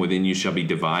peoples from within you shall be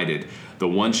divided. The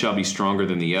one shall be stronger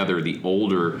than the other. The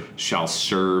older shall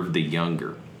serve the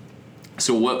younger.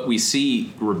 So what we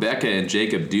see Rebekah and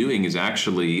Jacob doing is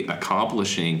actually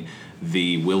accomplishing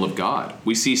the will of God.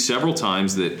 We see several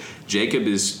times that Jacob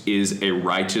is a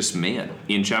righteous man.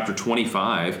 In chapter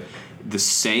 25, the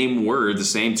same word, the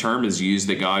same term is used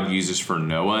that God uses for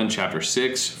Noah in chapter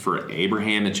 6, for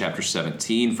Abraham in chapter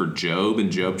 17, for Job in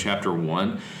Job chapter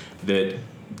 1, that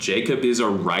Jacob is a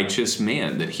righteous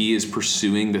man, that he is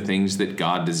pursuing the things that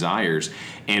God desires.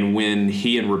 And when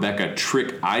he and Rebekah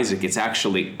trick Isaac, it's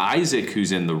actually Isaac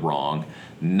who's in the wrong,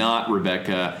 not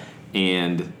Rebekah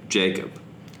and Jacob.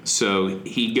 So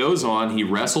he goes on, he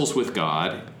wrestles with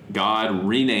God. God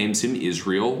renames him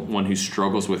Israel, one who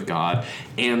struggles with God.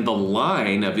 And the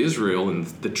line of Israel and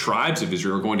the tribes of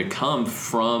Israel are going to come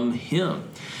from him.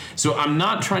 So I'm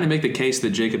not trying to make the case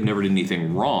that Jacob never did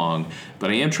anything wrong,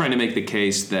 but I am trying to make the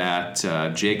case that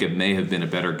Jacob may have been a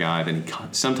better guy than he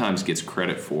sometimes gets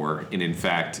credit for. And in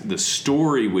fact, the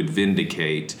story would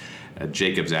vindicate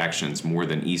Jacob's actions more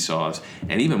than Esau's,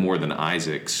 and even more than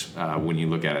Isaac's when you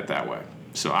look at it that way.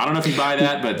 So I don't know if you buy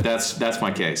that, but that's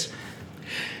my case.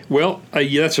 Well,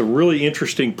 that's a really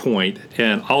interesting point,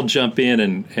 and I'll jump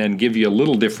in and give you a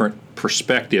little different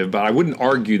perspective, but I wouldn't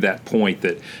argue that point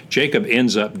that Jacob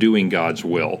ends up doing God's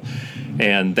will.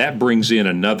 And that brings in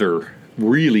another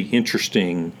really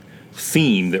interesting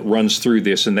theme that runs through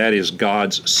this, and that is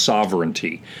God's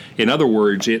sovereignty. In other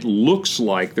words, it looks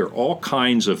like there are all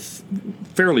kinds of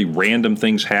fairly random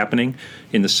things happening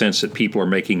in the sense that people are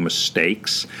making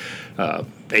mistakes.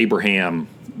 Abraham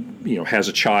has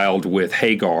a child with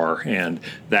Hagar, and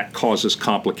that causes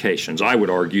complications. I would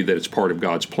argue that it's part of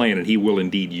God's plan, and he will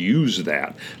indeed use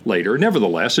that later.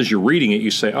 Nevertheless, as you're reading it,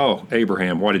 you say, oh,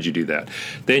 Abraham, why did you do that?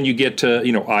 Then you get to,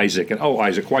 Isaac, and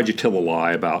Isaac, why'd you tell a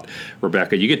lie about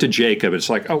Rebekah? You get to Jacob, it's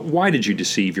like, why did you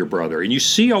deceive your brother? And you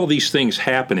see all these things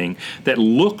happening that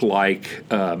look like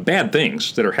bad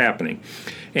things that are happening.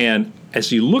 And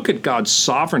as you look at God's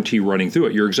sovereignty running through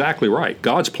it, you're exactly right.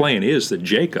 God's plan is that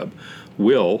Jacob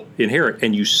will inherit.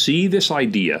 And you see this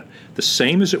idea, the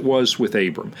same as it was with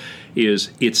Abram,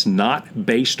 is it's not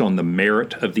based on the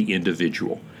merit of the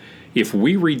individual. If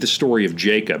we read the story of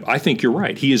Jacob, I think you're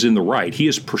right. He is in the right. He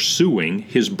is pursuing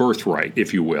his birthright,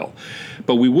 if you will.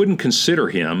 But we wouldn't consider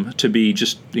him to be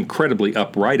just incredibly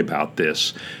upright about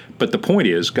this. But the point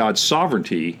is, God's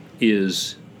sovereignty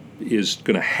is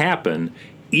going to happen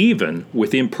even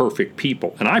with imperfect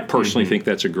people. And I personally think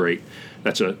that's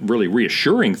a really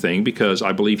reassuring thing, because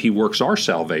I believe he works our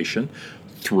salvation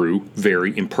through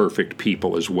very imperfect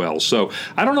people as well. So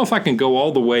I don't know if I can go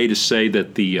all the way to say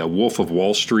that the Wolf of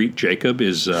Wall Street, Jacob,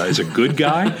 is a good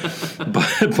guy,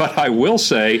 but I will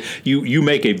say you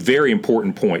make a very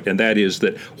important point, and that is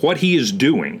that what he is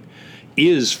doing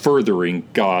is furthering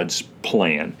God's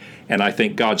plan. And I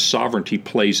think God's sovereignty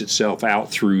plays itself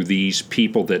out through these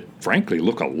people that, frankly,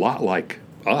 look a lot like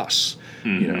us.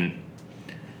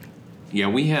 Yeah,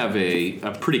 we have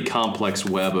a pretty complex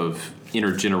web of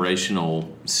intergenerational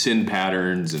sin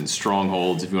patterns and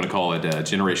strongholds, if you want to call it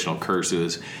generational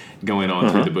curses, going on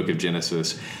through the book of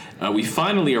Genesis. We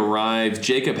finally arrive.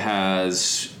 Jacob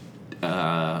has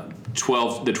the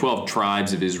 12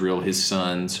 tribes of Israel, his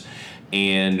sons,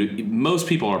 and most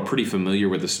people are pretty familiar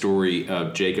with the story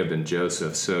of Jacob and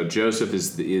Joseph. So Joseph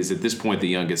is at this point the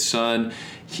youngest son.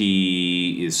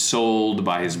 He is sold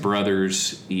by his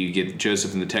brothers. You get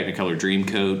Joseph in the Technicolor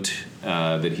Dreamcoat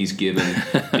that he's given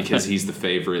because he's the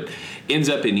favorite. Ends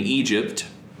up in Egypt.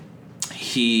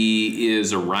 He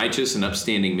is a righteous and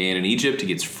upstanding man in Egypt. He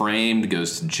gets framed,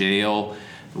 goes to jail,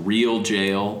 real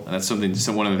jail. And that's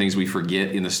one of the things we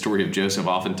forget in the story of Joseph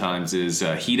oftentimes is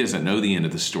he doesn't know the end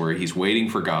of the story. He's waiting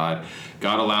for God.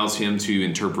 God allows him to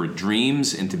interpret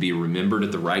dreams and to be remembered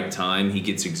at the right time. He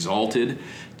gets exalted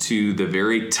to the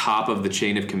very top of the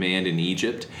chain of command in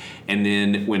Egypt. And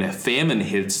then when a famine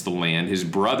hits the land, his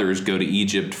brothers go to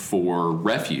Egypt for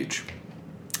refuge.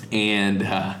 And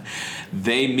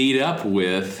they meet up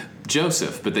with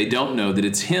Joseph, but they don't know that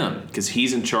it's him, because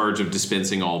he's in charge of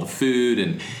dispensing all the food,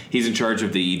 and he's in charge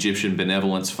of the Egyptian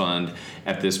Benevolence Fund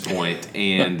at this point,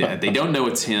 and they don't know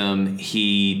it's him.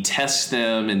 He tests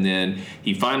them, and then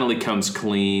he finally comes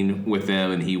clean with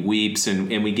them, and he weeps,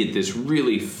 and we get this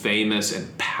really famous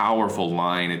and powerful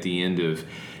line at the end of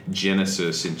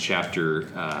Genesis in chapter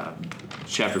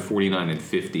 49 and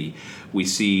 50. We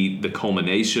see the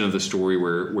culmination of the story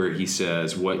where he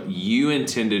says, what you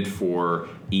intended for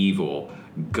evil,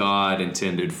 God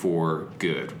intended for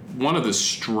good. One of the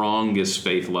strongest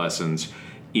faith lessons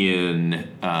in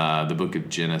the book of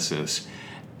Genesis.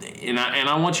 And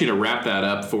I want you to wrap that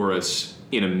up for us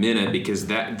in a minute, because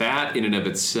that in and of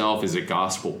itself is a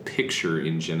gospel picture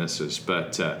in Genesis.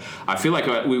 But I feel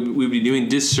like we'd be doing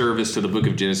disservice to the book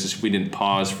of Genesis if we didn't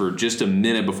pause for just a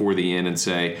minute before the end and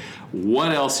say,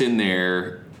 what else in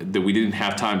there that we didn't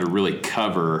have time to really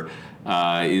cover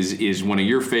is one of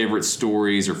your favorite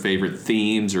stories or favorite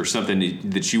themes or something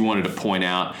that you wanted to point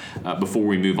out before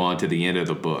we move on to the end of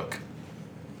the book?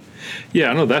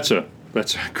 Yeah, no, that's a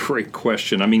great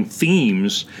question. I mean,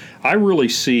 themes, I really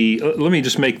see, let me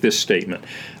just make this statement.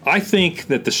 I think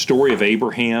that the story of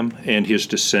Abraham and his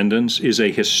descendants is a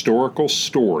historical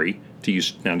story, to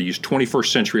use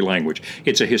 21st century language.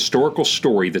 It's a historical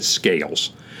story that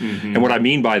scales. Mm-hmm. And what I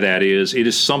mean by that is it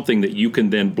is something that you can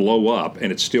then blow up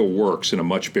and it still works in a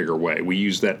much bigger way. We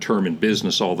use that term in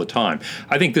business all the time.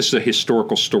 I think this is a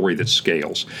historical story that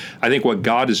scales. I think what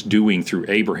God is doing through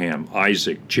Abraham,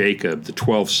 Isaac, Jacob, the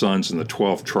 12 sons and the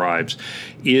 12 tribes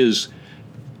is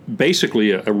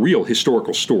basically a real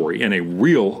historical story and a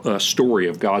real story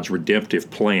of God's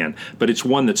redemptive plan, but it's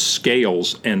one that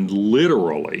scales and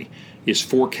literally is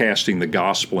forecasting the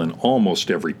gospel in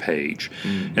almost every page.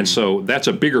 Mm-hmm. And so that's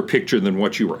a bigger picture than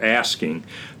what you were asking.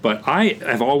 But I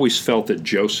have always felt that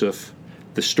Joseph,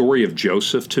 the story of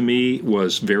Joseph to me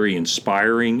was very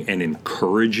inspiring and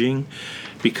encouraging,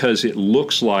 because it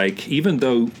looks like, even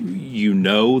though you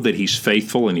know that he's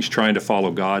faithful and he's trying to follow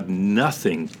God,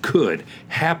 nothing good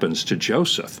happens to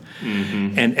Joseph.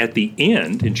 Mm-hmm. And at the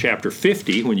end, in chapter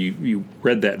 50, when you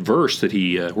read that verse that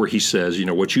where he says,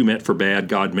 what you meant for bad,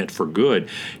 God meant for good,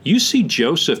 you see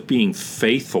Joseph being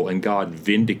faithful and God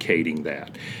vindicating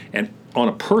that. And on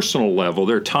a personal level,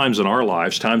 there are times in our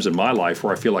lives, times in my life,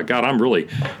 where I feel like, God, I'm really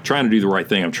trying to do the right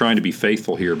thing. I'm trying to be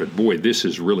faithful here, but boy, this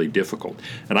is really difficult.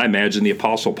 And I imagine the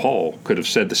Apostle Paul could have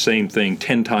said the same thing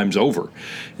 10 times over.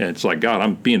 And it's like, God,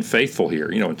 I'm being faithful here.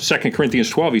 In 2 Corinthians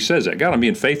 12, he says that, God, I'm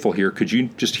being faithful here. Could you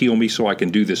just heal me so I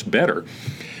can do this better?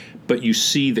 but you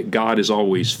see that God is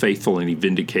always faithful and he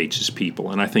vindicates his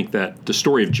people. And I think that the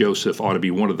story of Joseph ought to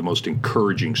be one of the most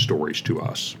encouraging stories to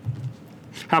us.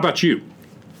 How about you?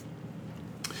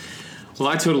 Well,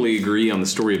 I totally agree on the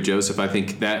story of Joseph. I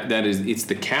think it's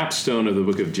the capstone of the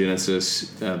book of Genesis,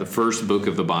 the first book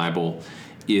of the Bible.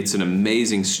 It's an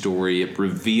amazing story. It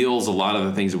reveals a lot of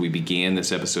the things that we began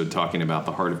this episode talking about: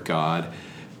 the heart of God,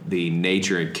 the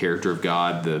nature and character of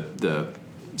God, the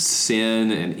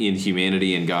sin and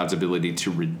inhumanity and God's ability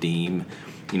to redeem.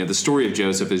 The story of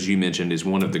Joseph, as you mentioned, is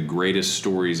one of the greatest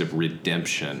stories of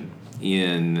redemption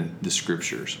in the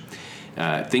Scriptures.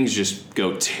 Things just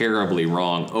go terribly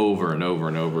wrong over and over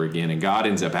and over again, and God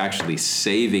ends up actually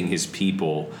saving his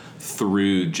people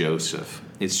through Joseph.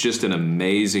 It's just an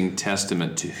amazing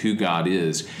testament to who God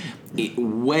is,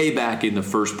 way back in the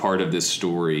first part of this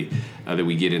story that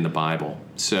we get in the Bible.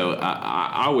 So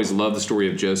I always love the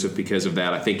story of Joseph because of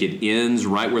that. I think it ends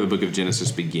right where the book of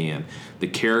Genesis began. The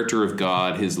character of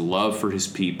God, his love for his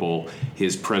people,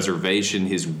 his preservation,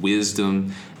 his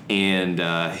wisdom, and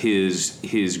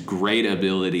his great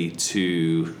ability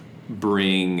to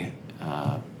bring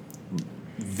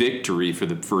victory for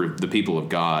the people of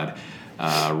God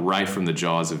right from the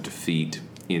jaws of defeat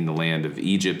in the land of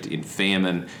Egypt, in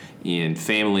famine, in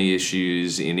family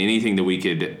issues, in anything that we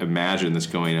could imagine that's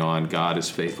going on. God is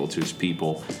faithful to his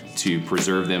people to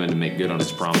preserve them and to make good on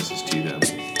his promises to them.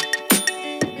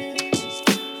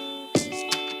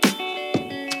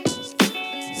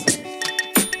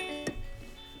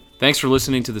 Thanks for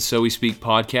listening to the So We Speak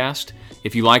podcast.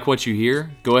 If you like what you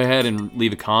hear, go ahead and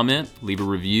leave a comment, leave a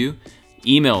review,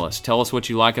 email us, tell us what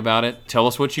you like about it, tell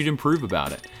us what you'd improve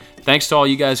about it. Thanks to all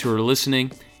you guys who are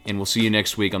listening, and we'll see you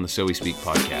next week on the So We Speak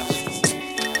podcast.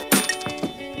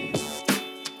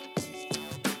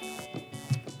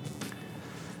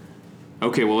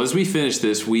 Okay, well, as we finish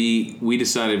this, we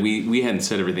decided we hadn't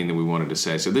said everything that we wanted to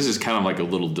say. So this is kind of like a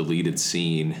little deleted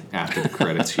scene after the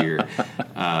credits here,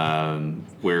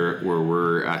 where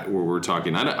we're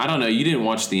talking. I don't know. You didn't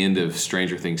watch the end of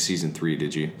Stranger Things season 3,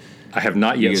 did you? I have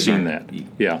not yet seen that.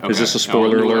 Yeah. Okay. Is this a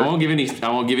spoiler alert? I won't give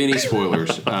any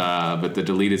spoilers. But the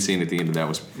deleted scene at the end of that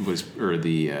was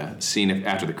the scene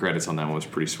after the credits on that one was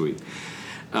pretty sweet.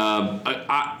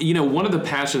 One of the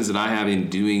passions that I have in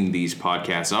doing these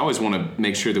podcasts, I always want to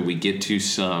make sure that we get to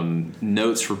some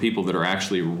notes for people that are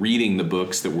actually reading the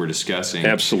books that we're discussing.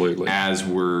 Absolutely. As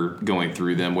we're going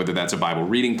through them, whether that's a Bible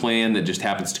reading plan that just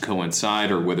happens to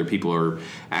coincide or whether people are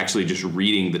actually just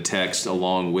reading the text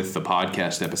along with the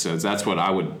podcast episodes. That's what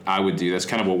I would do. That's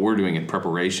kind of what we're doing in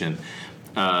preparation.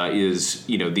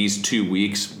 These 2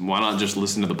 weeks, why not just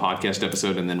listen to the podcast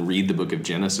episode and then read the book of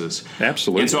Genesis?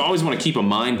 Absolutely. And so I always want to keep a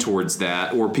mind towards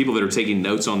that, or people that are taking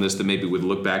notes on this that maybe would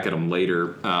look back at them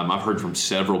later. I've heard from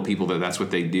several people that that's what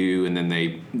they do, and then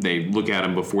they look at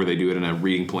them before they do it in a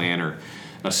reading plan or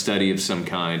a study of some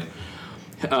kind.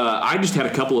 I just had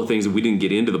a couple of things that we didn't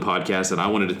get into the podcast that I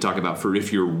wanted to talk about for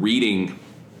if you're reading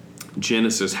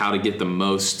Genesis, how to get the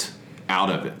most out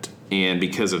of it. And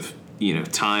because of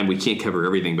time, we can't cover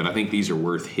everything, but I think these are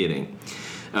worth hitting.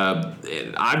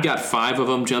 I've got 5 of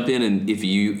them. Jump in, and if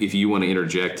you want to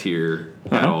interject here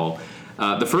at all.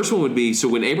 The first one would be, so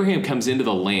when Abraham comes into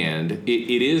the land,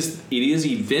 it is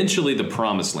eventually the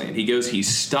promised land. He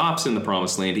stops in the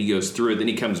promised land, he goes through it, then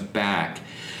he comes back.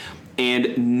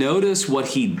 And notice what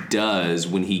he does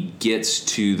when he gets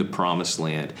to the promised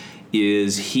land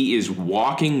is he is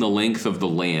walking the length of the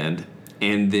land,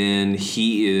 and then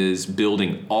he is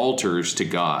building altars to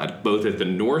God, both at the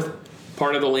north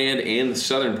part of the land and the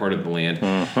southern part of the land.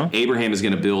 Abraham is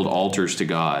going to build altars to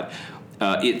God.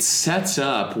 It sets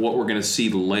up what we're going to see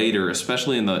later,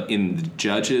 especially in the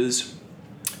Judges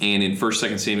and in 1st,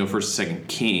 2nd Samuel, 1st and 2nd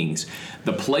Kings.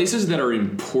 The places that are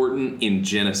important in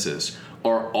Genesis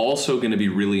are also going to be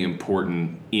really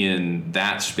important in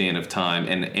that span of time,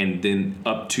 and then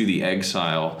up to the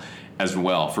exile as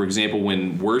well. For example,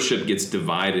 when worship gets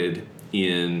divided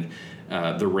in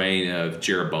the reign of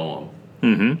Jeroboam,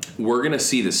 we're going to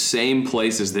see the same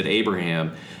places that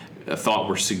Abraham thought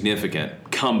were significant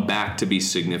come back to be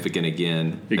significant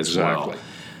again as well.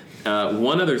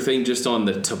 One other thing just on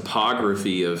the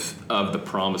topography of the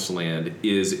Promised Land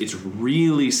is it's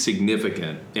really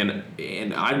significant,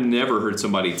 and I've never heard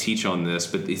somebody teach on this,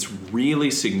 but it's really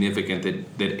significant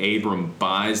that Abram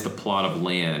buys the plot of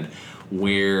land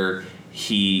where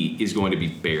he is going to be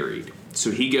buried.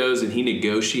 So he goes and he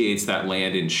negotiates that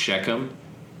land in Shechem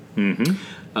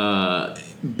by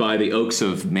the oaks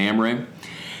of Mamre.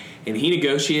 And he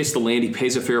negotiates the land. He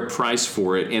pays a fair price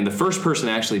for it. And the first person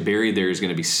actually buried there is going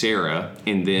to be Sarah.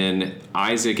 And then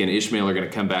Isaac and Ishmael are going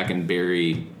to come back and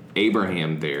bury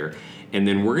Abraham there. And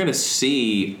then we're going to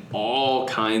see all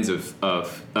kinds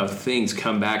of things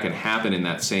come back and happen in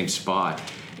that same spot.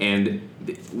 And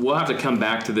we'll have to come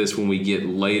back to this when we get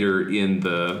later in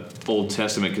the Old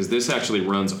Testament, because this actually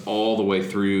runs all the way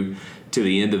through to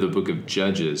the end of the book of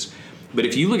Judges. But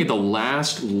if you look at the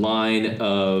last line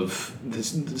of, the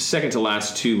second to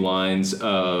last two lines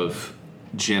of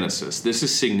Genesis, this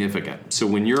is significant. So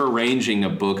when you're arranging a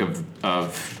book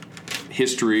of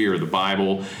history or the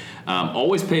Bible,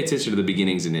 always pay attention to the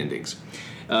beginnings and endings.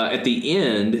 At the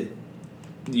end,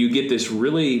 you get this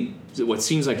really, what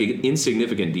seems like an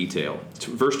insignificant detail.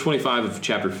 Verse 25 of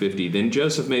chapter 50, then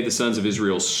Joseph made the sons of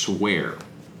Israel swear,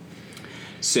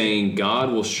 saying,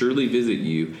 God will surely visit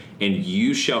you, and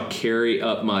you shall carry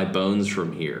up my bones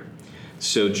from here.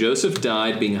 So Joseph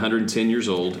died being 110 years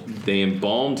old. They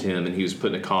embalmed him, and he was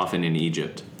put in a coffin in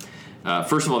Egypt.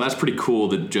 First of all, that's pretty cool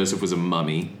that Joseph was a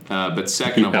mummy. But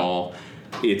second of all,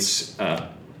 it's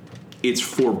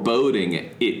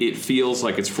foreboding. It feels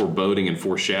like it's foreboding and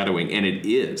foreshadowing, and it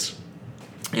is.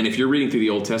 And if you're reading through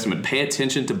the Old Testament, pay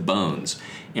attention to bones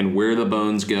and where the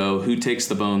bones go, who takes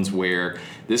the bones where.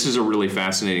 This is a really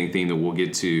fascinating theme that we'll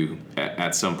get to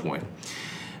at some point.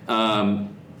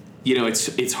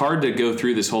 It's hard to go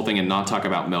through this whole thing and not talk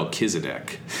about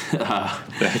Melchizedek.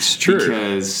 That's true.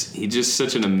 Because he's just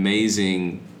such an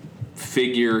amazing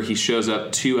figure. He shows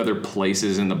up two other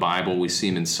places in the Bible. We see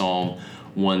him in Psalm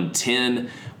 110.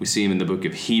 We see him in the book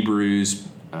of Hebrews,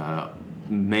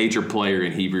 major player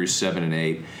in Hebrews 7 and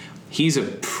 8. He's a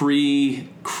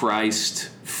pre-Christ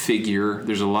figure.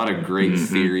 There's a lot of great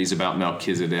theories about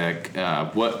Melchizedek.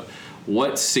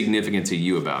 What's significant to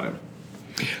you about him?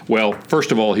 Well,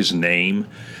 first of all, his name.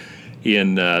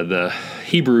 In the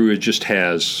Hebrew, it just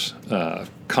has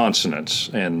consonants,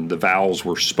 and the vowels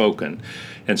were spoken.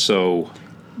 And so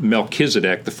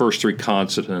Melchizedek, the first three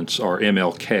consonants are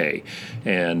MLK,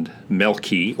 and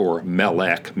Melchi, or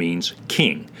Melech, means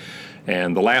king.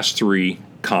 And the last three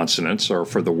consonants are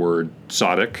for the word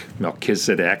Tzaddik,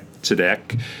 Melchizedek,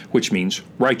 Tzedek, which means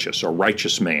righteous or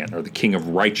righteous man or the king of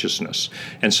righteousness.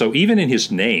 And so even in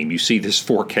his name, you see this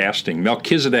forecasting.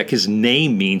 Melchizedek, his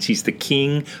name means he's the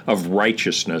king of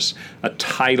righteousness, a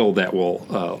title that will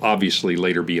obviously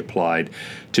later be applied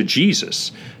to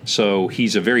Jesus. So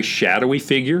he's a very shadowy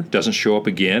figure, doesn't show up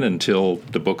again until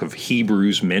the book of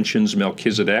Hebrews mentions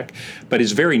Melchizedek, but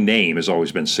his very name has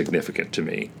always been significant to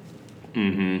me.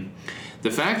 Mm-hmm. The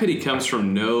fact that he comes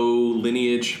from no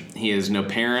lineage, he has no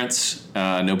parents,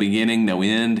 no beginning, no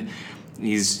end.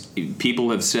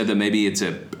 People have said that maybe it's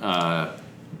a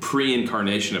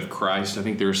pre-incarnation of Christ. I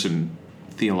think there are some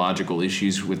theological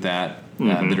issues with that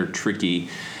that are tricky.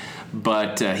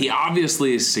 But he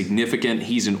obviously is significant.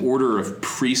 He's an order of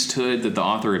priesthood that the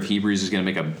author of Hebrews is going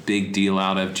to make a big deal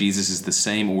out of. Jesus is the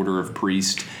same order of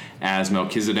priest as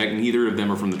Melchizedek. Neither of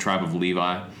them are from the tribe of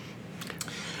Levi.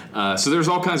 So there's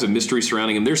all kinds of mystery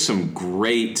surrounding him. There's some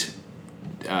great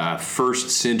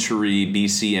first century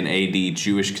BC and AD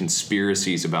Jewish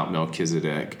conspiracies about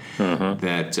Melchizedek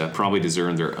that probably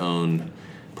deserve their own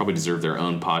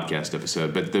podcast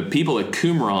episode. But the people at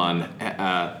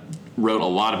Qumran wrote a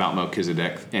lot about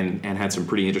Melchizedek and had some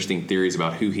pretty interesting theories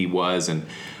about who he was and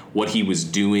what he was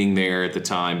doing there at the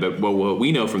time. But what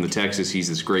we know from the text is he's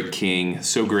this great king,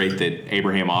 so great that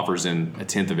Abraham offers him a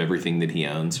tenth of everything that he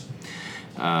owns.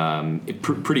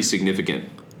 Pretty significant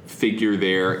figure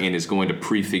there, and is going to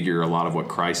prefigure a lot of what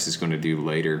Christ is going to do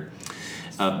later.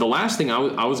 The last thing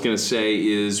I was going to say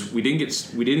is we didn't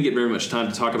get very much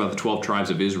time to talk about the 12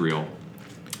 tribes of Israel,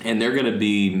 and they're going to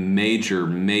be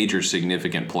major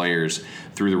significant players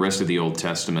through the rest of the Old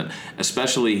Testament,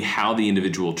 especially how the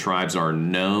individual tribes are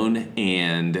known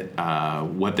and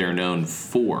what they're known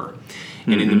for.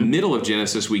 And in the middle of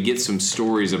Genesis, we get some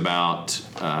stories about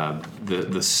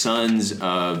the sons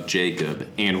of Jacob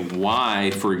and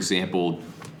why, for example,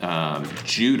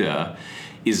 Judah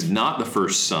is not the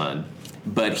first son,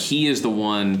 but he is the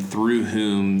one through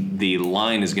whom the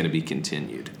line is going to be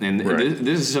continued. And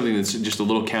this is something that's just a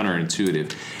little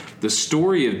counterintuitive. The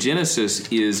story of Genesis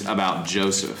is about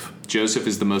Joseph. Joseph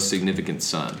is the most significant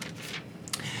son.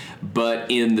 But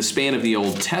in the span of the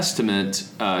Old Testament,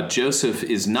 Joseph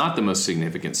is not the most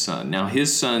significant son. Now,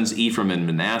 his sons Ephraim and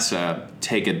Manasseh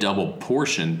take a double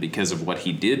portion because of what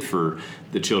he did for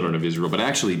the children of Israel. But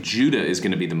actually, Judah is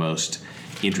going to be the most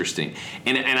interesting.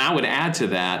 And I would add to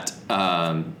that,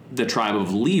 the tribe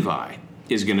of Levi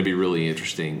is going to be really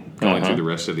interesting going through the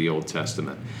rest of the Old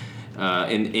Testament.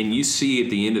 And you see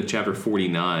at the end of chapter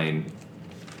 49,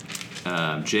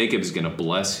 Jacob is going to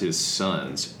bless his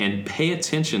sons, and pay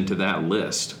attention to that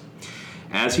list.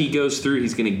 As he goes through,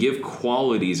 he's going to give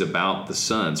qualities about the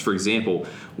sons. For example,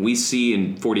 we see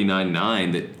in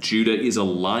 49:9 that Judah is a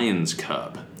lion's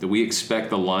cub, that we expect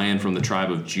the lion from the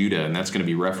tribe of Judah, and that's going to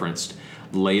be referenced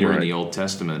later in the Old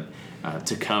Testament,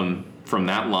 to come from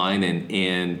that line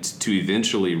and to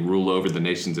eventually rule over the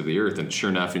nations of the earth. And sure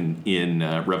enough, in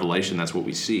Revelation, that's what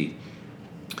we see.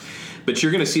 But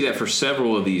you're going to see that for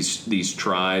several of these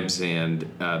tribes, and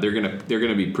they're going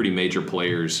to be pretty major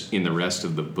players in the rest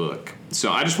of the book.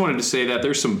 So I just wanted to say that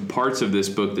there's some parts of this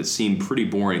book that seem pretty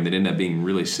boring that end up being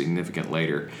really significant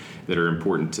later, that are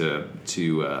important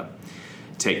to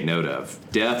take note of.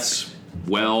 Deaths,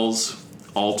 wells,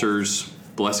 altars,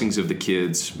 blessings of the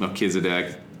kids,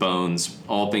 Melchizedek, bones,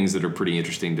 all things that are pretty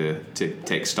interesting to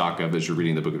take stock of as you're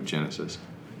reading the book of Genesis.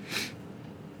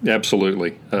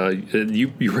 Absolutely.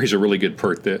 You raise a really good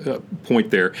point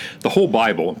there. The whole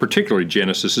Bible, particularly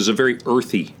Genesis, is a very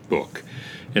earthy book.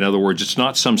 In other words, it's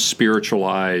not some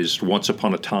spiritualized, once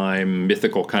upon a time,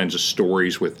 mythical kinds of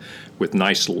stories with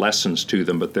nice lessons to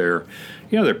them, but they're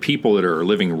people that are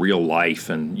living real life,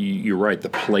 and you're right, the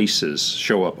places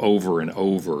show up over and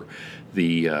over.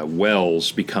 The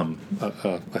wells become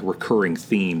a recurring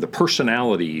theme. The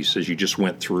personalities, as you just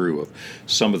went through, of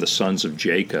some of the sons of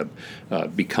Jacob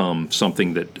become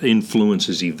something that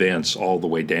influences events all the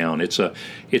way down. It's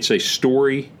a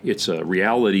story, it's a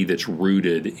reality that's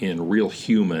rooted in real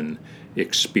human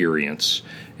experience.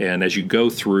 And as you go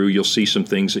through, you'll see some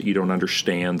things that you don't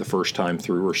understand the first time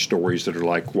through, or stories that are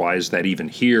like, why is that even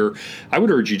here? I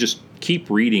would urge you just keep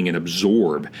reading and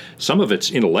absorb. Some of it's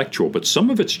intellectual, but some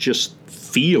of it's just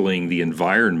feeling the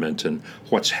environment and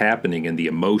what's happening and the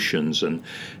emotions. And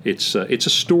it's a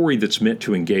story that's meant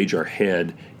to engage our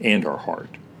head and our heart.